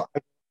 I'll go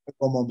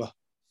Mumba.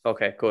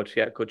 Okay, good.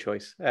 Yeah, good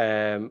choice.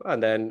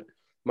 And then,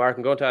 Mark,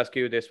 I'm going to ask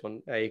you this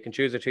one. You can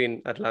choose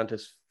between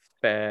Atlanta's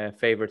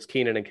favourites,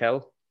 Keenan and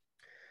Kell,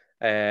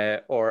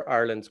 or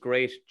Ireland's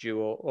great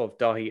duo of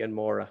Dahi and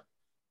Mora.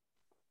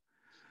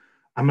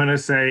 I'm going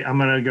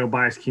to go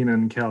bias Keenan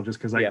and Kell, just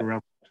because I grew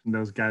up watching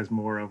those guys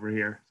more over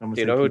here. So do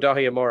you know who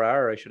Dahi and Mora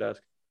are, I should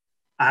ask?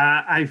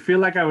 I feel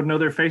like I would know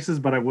their faces,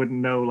 but I wouldn't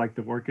know like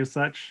the work as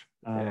such.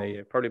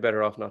 You're probably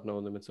better off not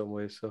knowing them in some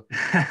ways. So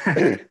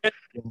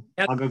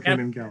I'll go Keenan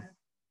and Kell.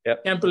 Yeah.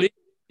 Can't believe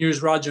you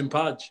use Rog and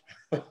Podge.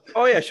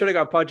 Oh yeah, should have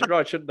got Podge and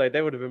Rog, shouldn't I?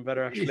 They would have been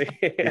better actually.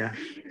 Yeah,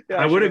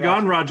 I would have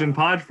gone Rog and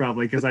Podge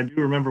probably, because I do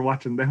remember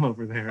watching them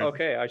over there.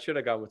 Okay, I should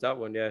have gone with that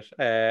one, yes.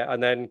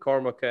 And then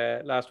Cormac,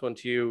 last one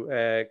to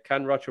you.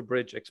 Can Roger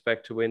Bridge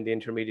expect to win the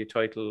intermediate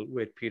title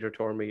with Peter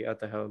Tormey at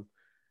the helm?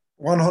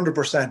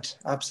 100%,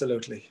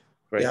 absolutely.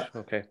 Great. Yeah.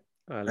 Okay,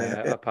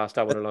 I'll pass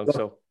that one along.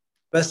 So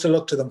best of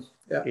luck to them.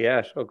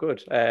 Yeah. Oh,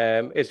 good.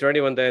 Is there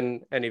anyone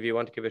then, any of you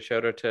want to give a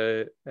shout out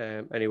to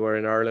anywhere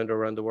in Ireland or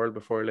around the world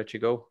before I let you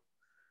go?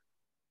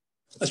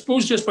 I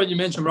suppose just when you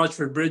mentioned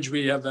Rochford Bridge,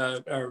 we have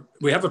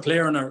a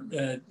player on our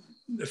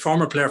a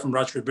former player from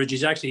Rochford Bridge.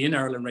 He's actually in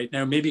Ireland right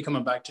now, maybe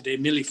coming back today.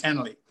 Millie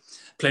Kennelly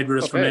played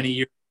with us for many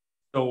years.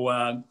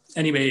 So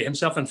anyway,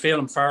 himself and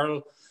Phelim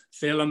Farrell.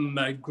 Phelim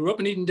grew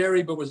up in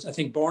Edenderry, but was, I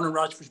think, born in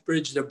Rochford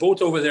Bridge. They're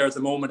both over there at the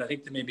moment. I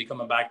think they may be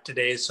coming back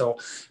today. So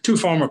 2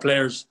 former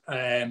players.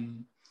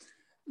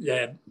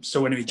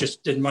 So anyway,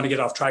 just didn't want to get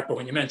off track. But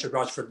when you mentioned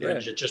Rochford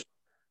Bridge, it just...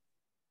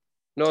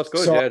 No, it's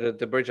good. So,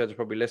 the Bridgeheads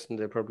probably listened.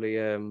 They probably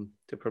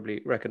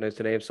recognise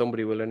the name.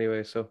 Somebody will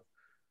anyway. So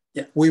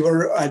yeah, we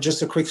were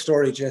just a quick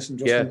story, Jason.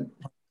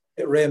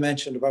 Ray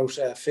mentioned about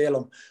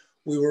Phelim.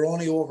 We were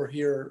only over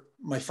here,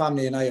 my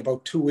family and I,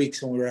 about 2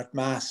 weeks, and we were at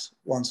Mass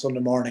one Sunday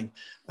morning,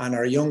 and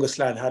our youngest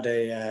lad had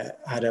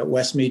a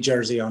Westmeath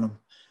jersey on him,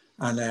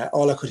 and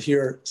all I could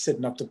hear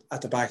sitting up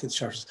at the back of the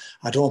church,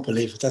 "I don't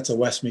believe it. That's a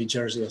Westmeath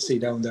jersey I see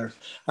down there,"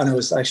 and it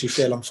was actually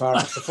Phelim Farrell.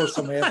 It's the first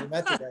time I ever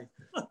met the guy.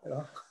 You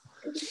know?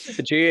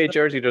 The GA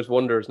jersey does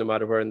wonders no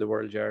matter where in the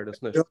world you are,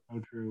 doesn't it? So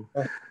true.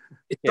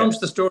 It trumps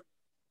the story of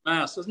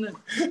Mass, doesn't it?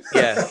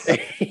 Yeah.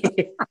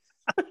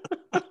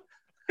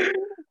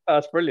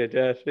 That's brilliant.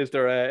 Yeah. Is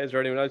there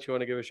anyone else you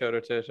want to give a shout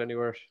out to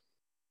anywhere?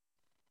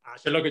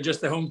 So look at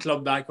just the home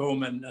club back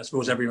home, and I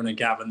suppose everyone in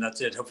Gavin.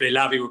 That's it. Hopefully,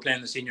 Lavi were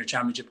playing the senior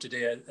championship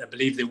today. I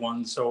believe they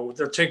won, so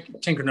they're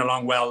tinkering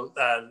along well.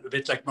 A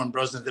bit like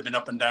Monbrusna, they've been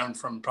up and down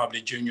from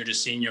probably junior to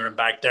senior and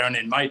back down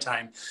in my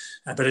time,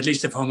 but at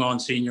least they've hung on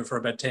senior for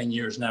about 10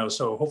 years now.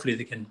 So hopefully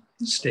they can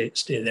stay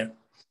there.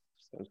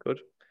 Sounds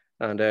good.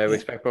 And we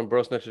expect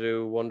Monbrusna to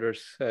do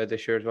wonders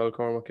this year as well,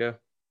 Cormac. Yeah.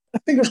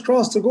 Fingers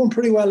crossed. They're going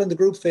pretty well in the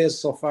group phase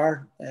so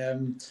far.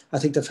 I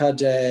think they've had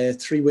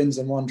 3 wins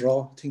and 1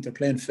 draw. I think they're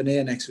playing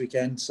Finney next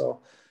weekend.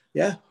 So,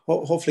 yeah,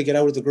 hopefully get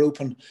out of the group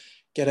and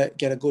get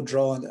a good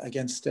draw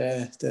against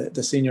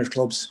the senior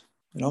clubs.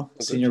 You know,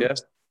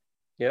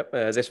 Yep.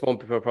 This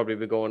won't probably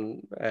be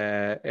going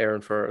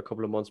airing for a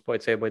couple of months, but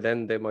I'd say by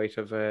then they might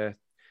have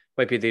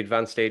might be the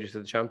advanced stages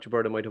of the championship,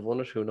 or they might have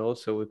won it. Who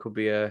knows? So it could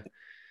be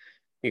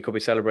you could be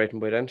celebrating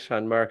by then.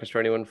 And Mark, is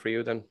there anyone for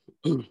you then?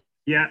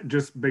 Yeah,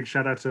 just big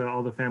shout out to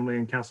all the family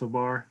in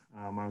Castlebar.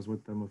 I was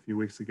with them a few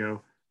weeks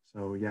ago.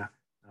 So yeah,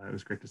 it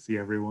was great to see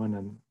everyone,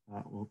 and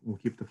we'll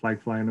keep the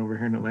flag flying over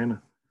here in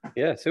Atlanta.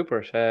 Yeah,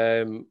 super.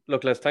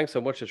 Look, Les, thanks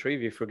so much to 3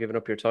 of you for giving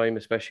up your time,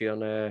 especially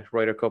on a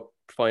Ryder Cup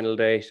final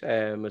day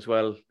as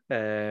well.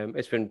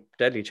 It's been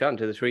deadly chatting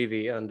to the 3 of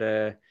you,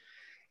 and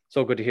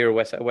so good to hear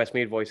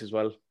Westmeath voice as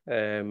well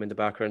in the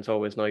background. It's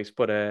always nice.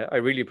 But I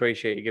really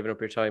appreciate you giving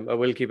up your time. I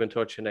will keep in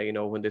touch and let you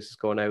know when this is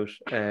going out.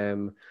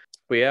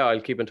 But yeah,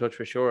 I'll keep in touch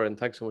for sure. And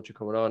thanks so much for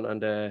coming on.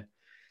 And the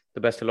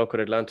best of luck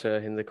with Atlanta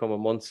in the coming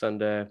months.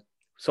 And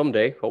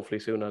someday, hopefully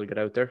soon, I'll get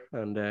out there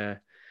and I'll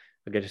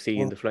get to see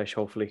you in the flesh,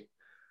 hopefully.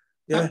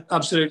 Yeah,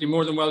 absolutely.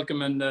 More than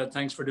welcome. And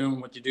thanks for doing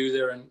what you do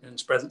there and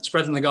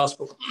spreading the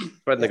gospel.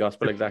 Spreading the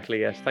gospel,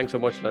 exactly. Yes. Thanks so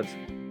much, lads.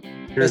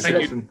 Cheers,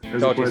 Thank you.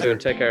 Talk to you soon.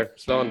 Take care.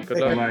 Slán, good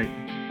luck.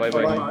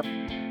 Bye-bye.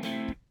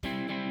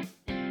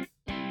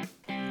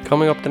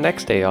 Coming up the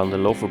next day on the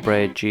Loaf of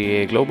Bread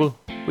GAA Global,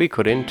 we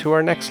cut into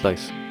our next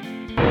slice.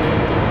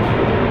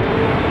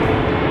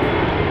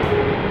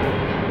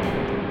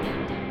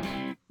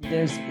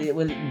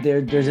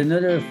 There's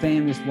another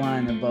famous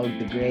one about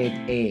the Great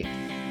Eight.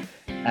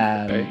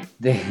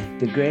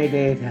 The Great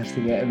Eight has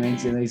to get a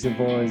mention, I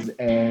suppose.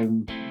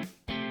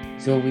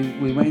 So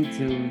we went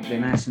to the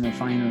national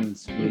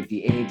finals with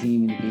the A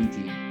team and the B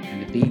team,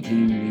 and the B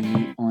team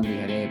we only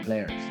had 8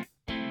 players.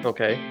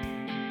 Okay.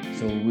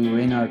 So we were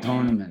in our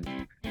tournament,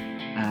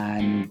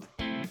 and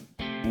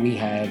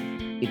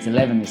it's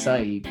 11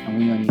 aside, and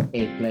we only had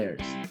 8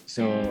 players.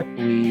 So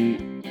we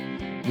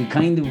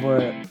kind of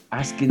were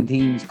asking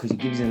teams, could you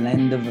give us a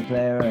lend of a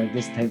player or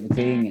this type of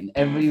thing, and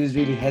everybody was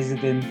really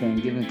hesitant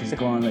and giving, because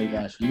going like,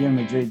 gosh, Real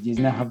Madrid, you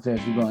not have players.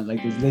 We're going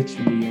like, there's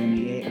literally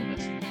only 8 of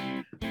us.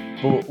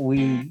 But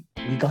we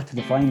got to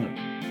the final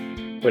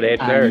with 8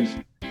 players.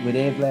 With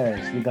 8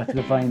 players, we got to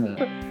the final,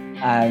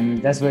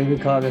 and that's why we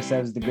call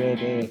ourselves the Great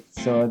Eight.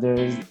 So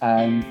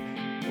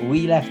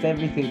we left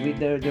everything. We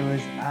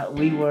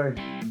were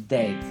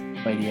dead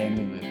by the end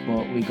of it,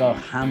 but we got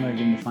hammered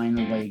in the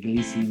final by a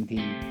Galician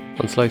team.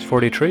 On Slice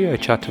 43, I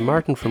chat to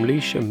Martin from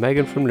Laois and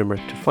Megan from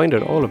Limerick to find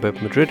out all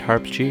about Madrid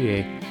Harps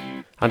GAA,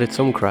 and it's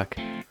some crack.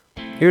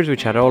 Here's we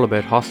chat all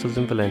about Hostels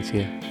in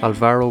Valencia,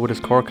 Alvaro with his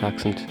Cork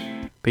accent,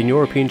 being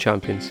European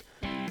champions,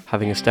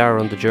 having a star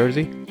on the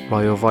jersey,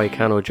 Rayo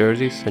Vallecano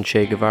jerseys and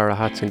Che Guevara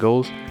hats and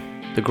goals,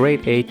 the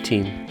Great 8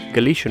 team,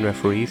 Galician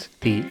referees,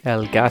 the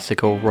El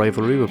Gásico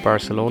rivalry with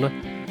Barcelona,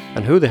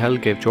 and who the hell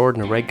gave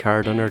Jordan a red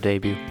card on her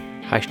debut,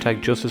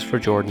 #Justice for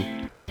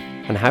Jordan,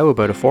 and how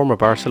about a former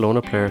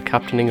Barcelona player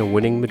captaining a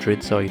winning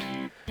Madrid side.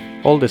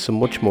 All this and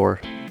much more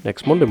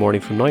next Monday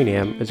morning from 9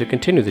 AM as I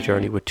continue the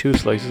journey with 2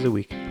 slices a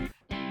week.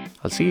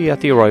 I'll see you at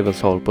the arrivals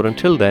hall, but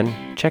until then,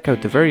 check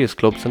out the various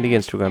clubs on the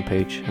Instagram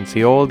page and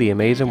see all the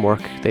amazing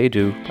work they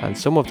do and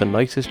some of the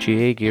nicest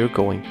GA gear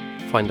going.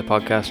 Find the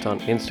podcast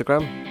on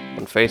Instagram,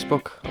 on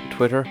Facebook, on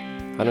Twitter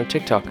and on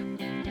TikTok.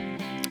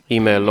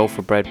 Email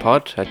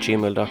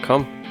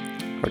loafofbreadpod@gmail.com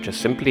or just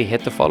simply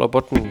hit the follow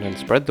button and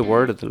spread the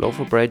word of the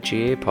Loaf of Bread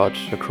GA pod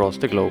across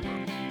the globe.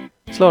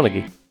 Slán.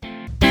 Slánigi.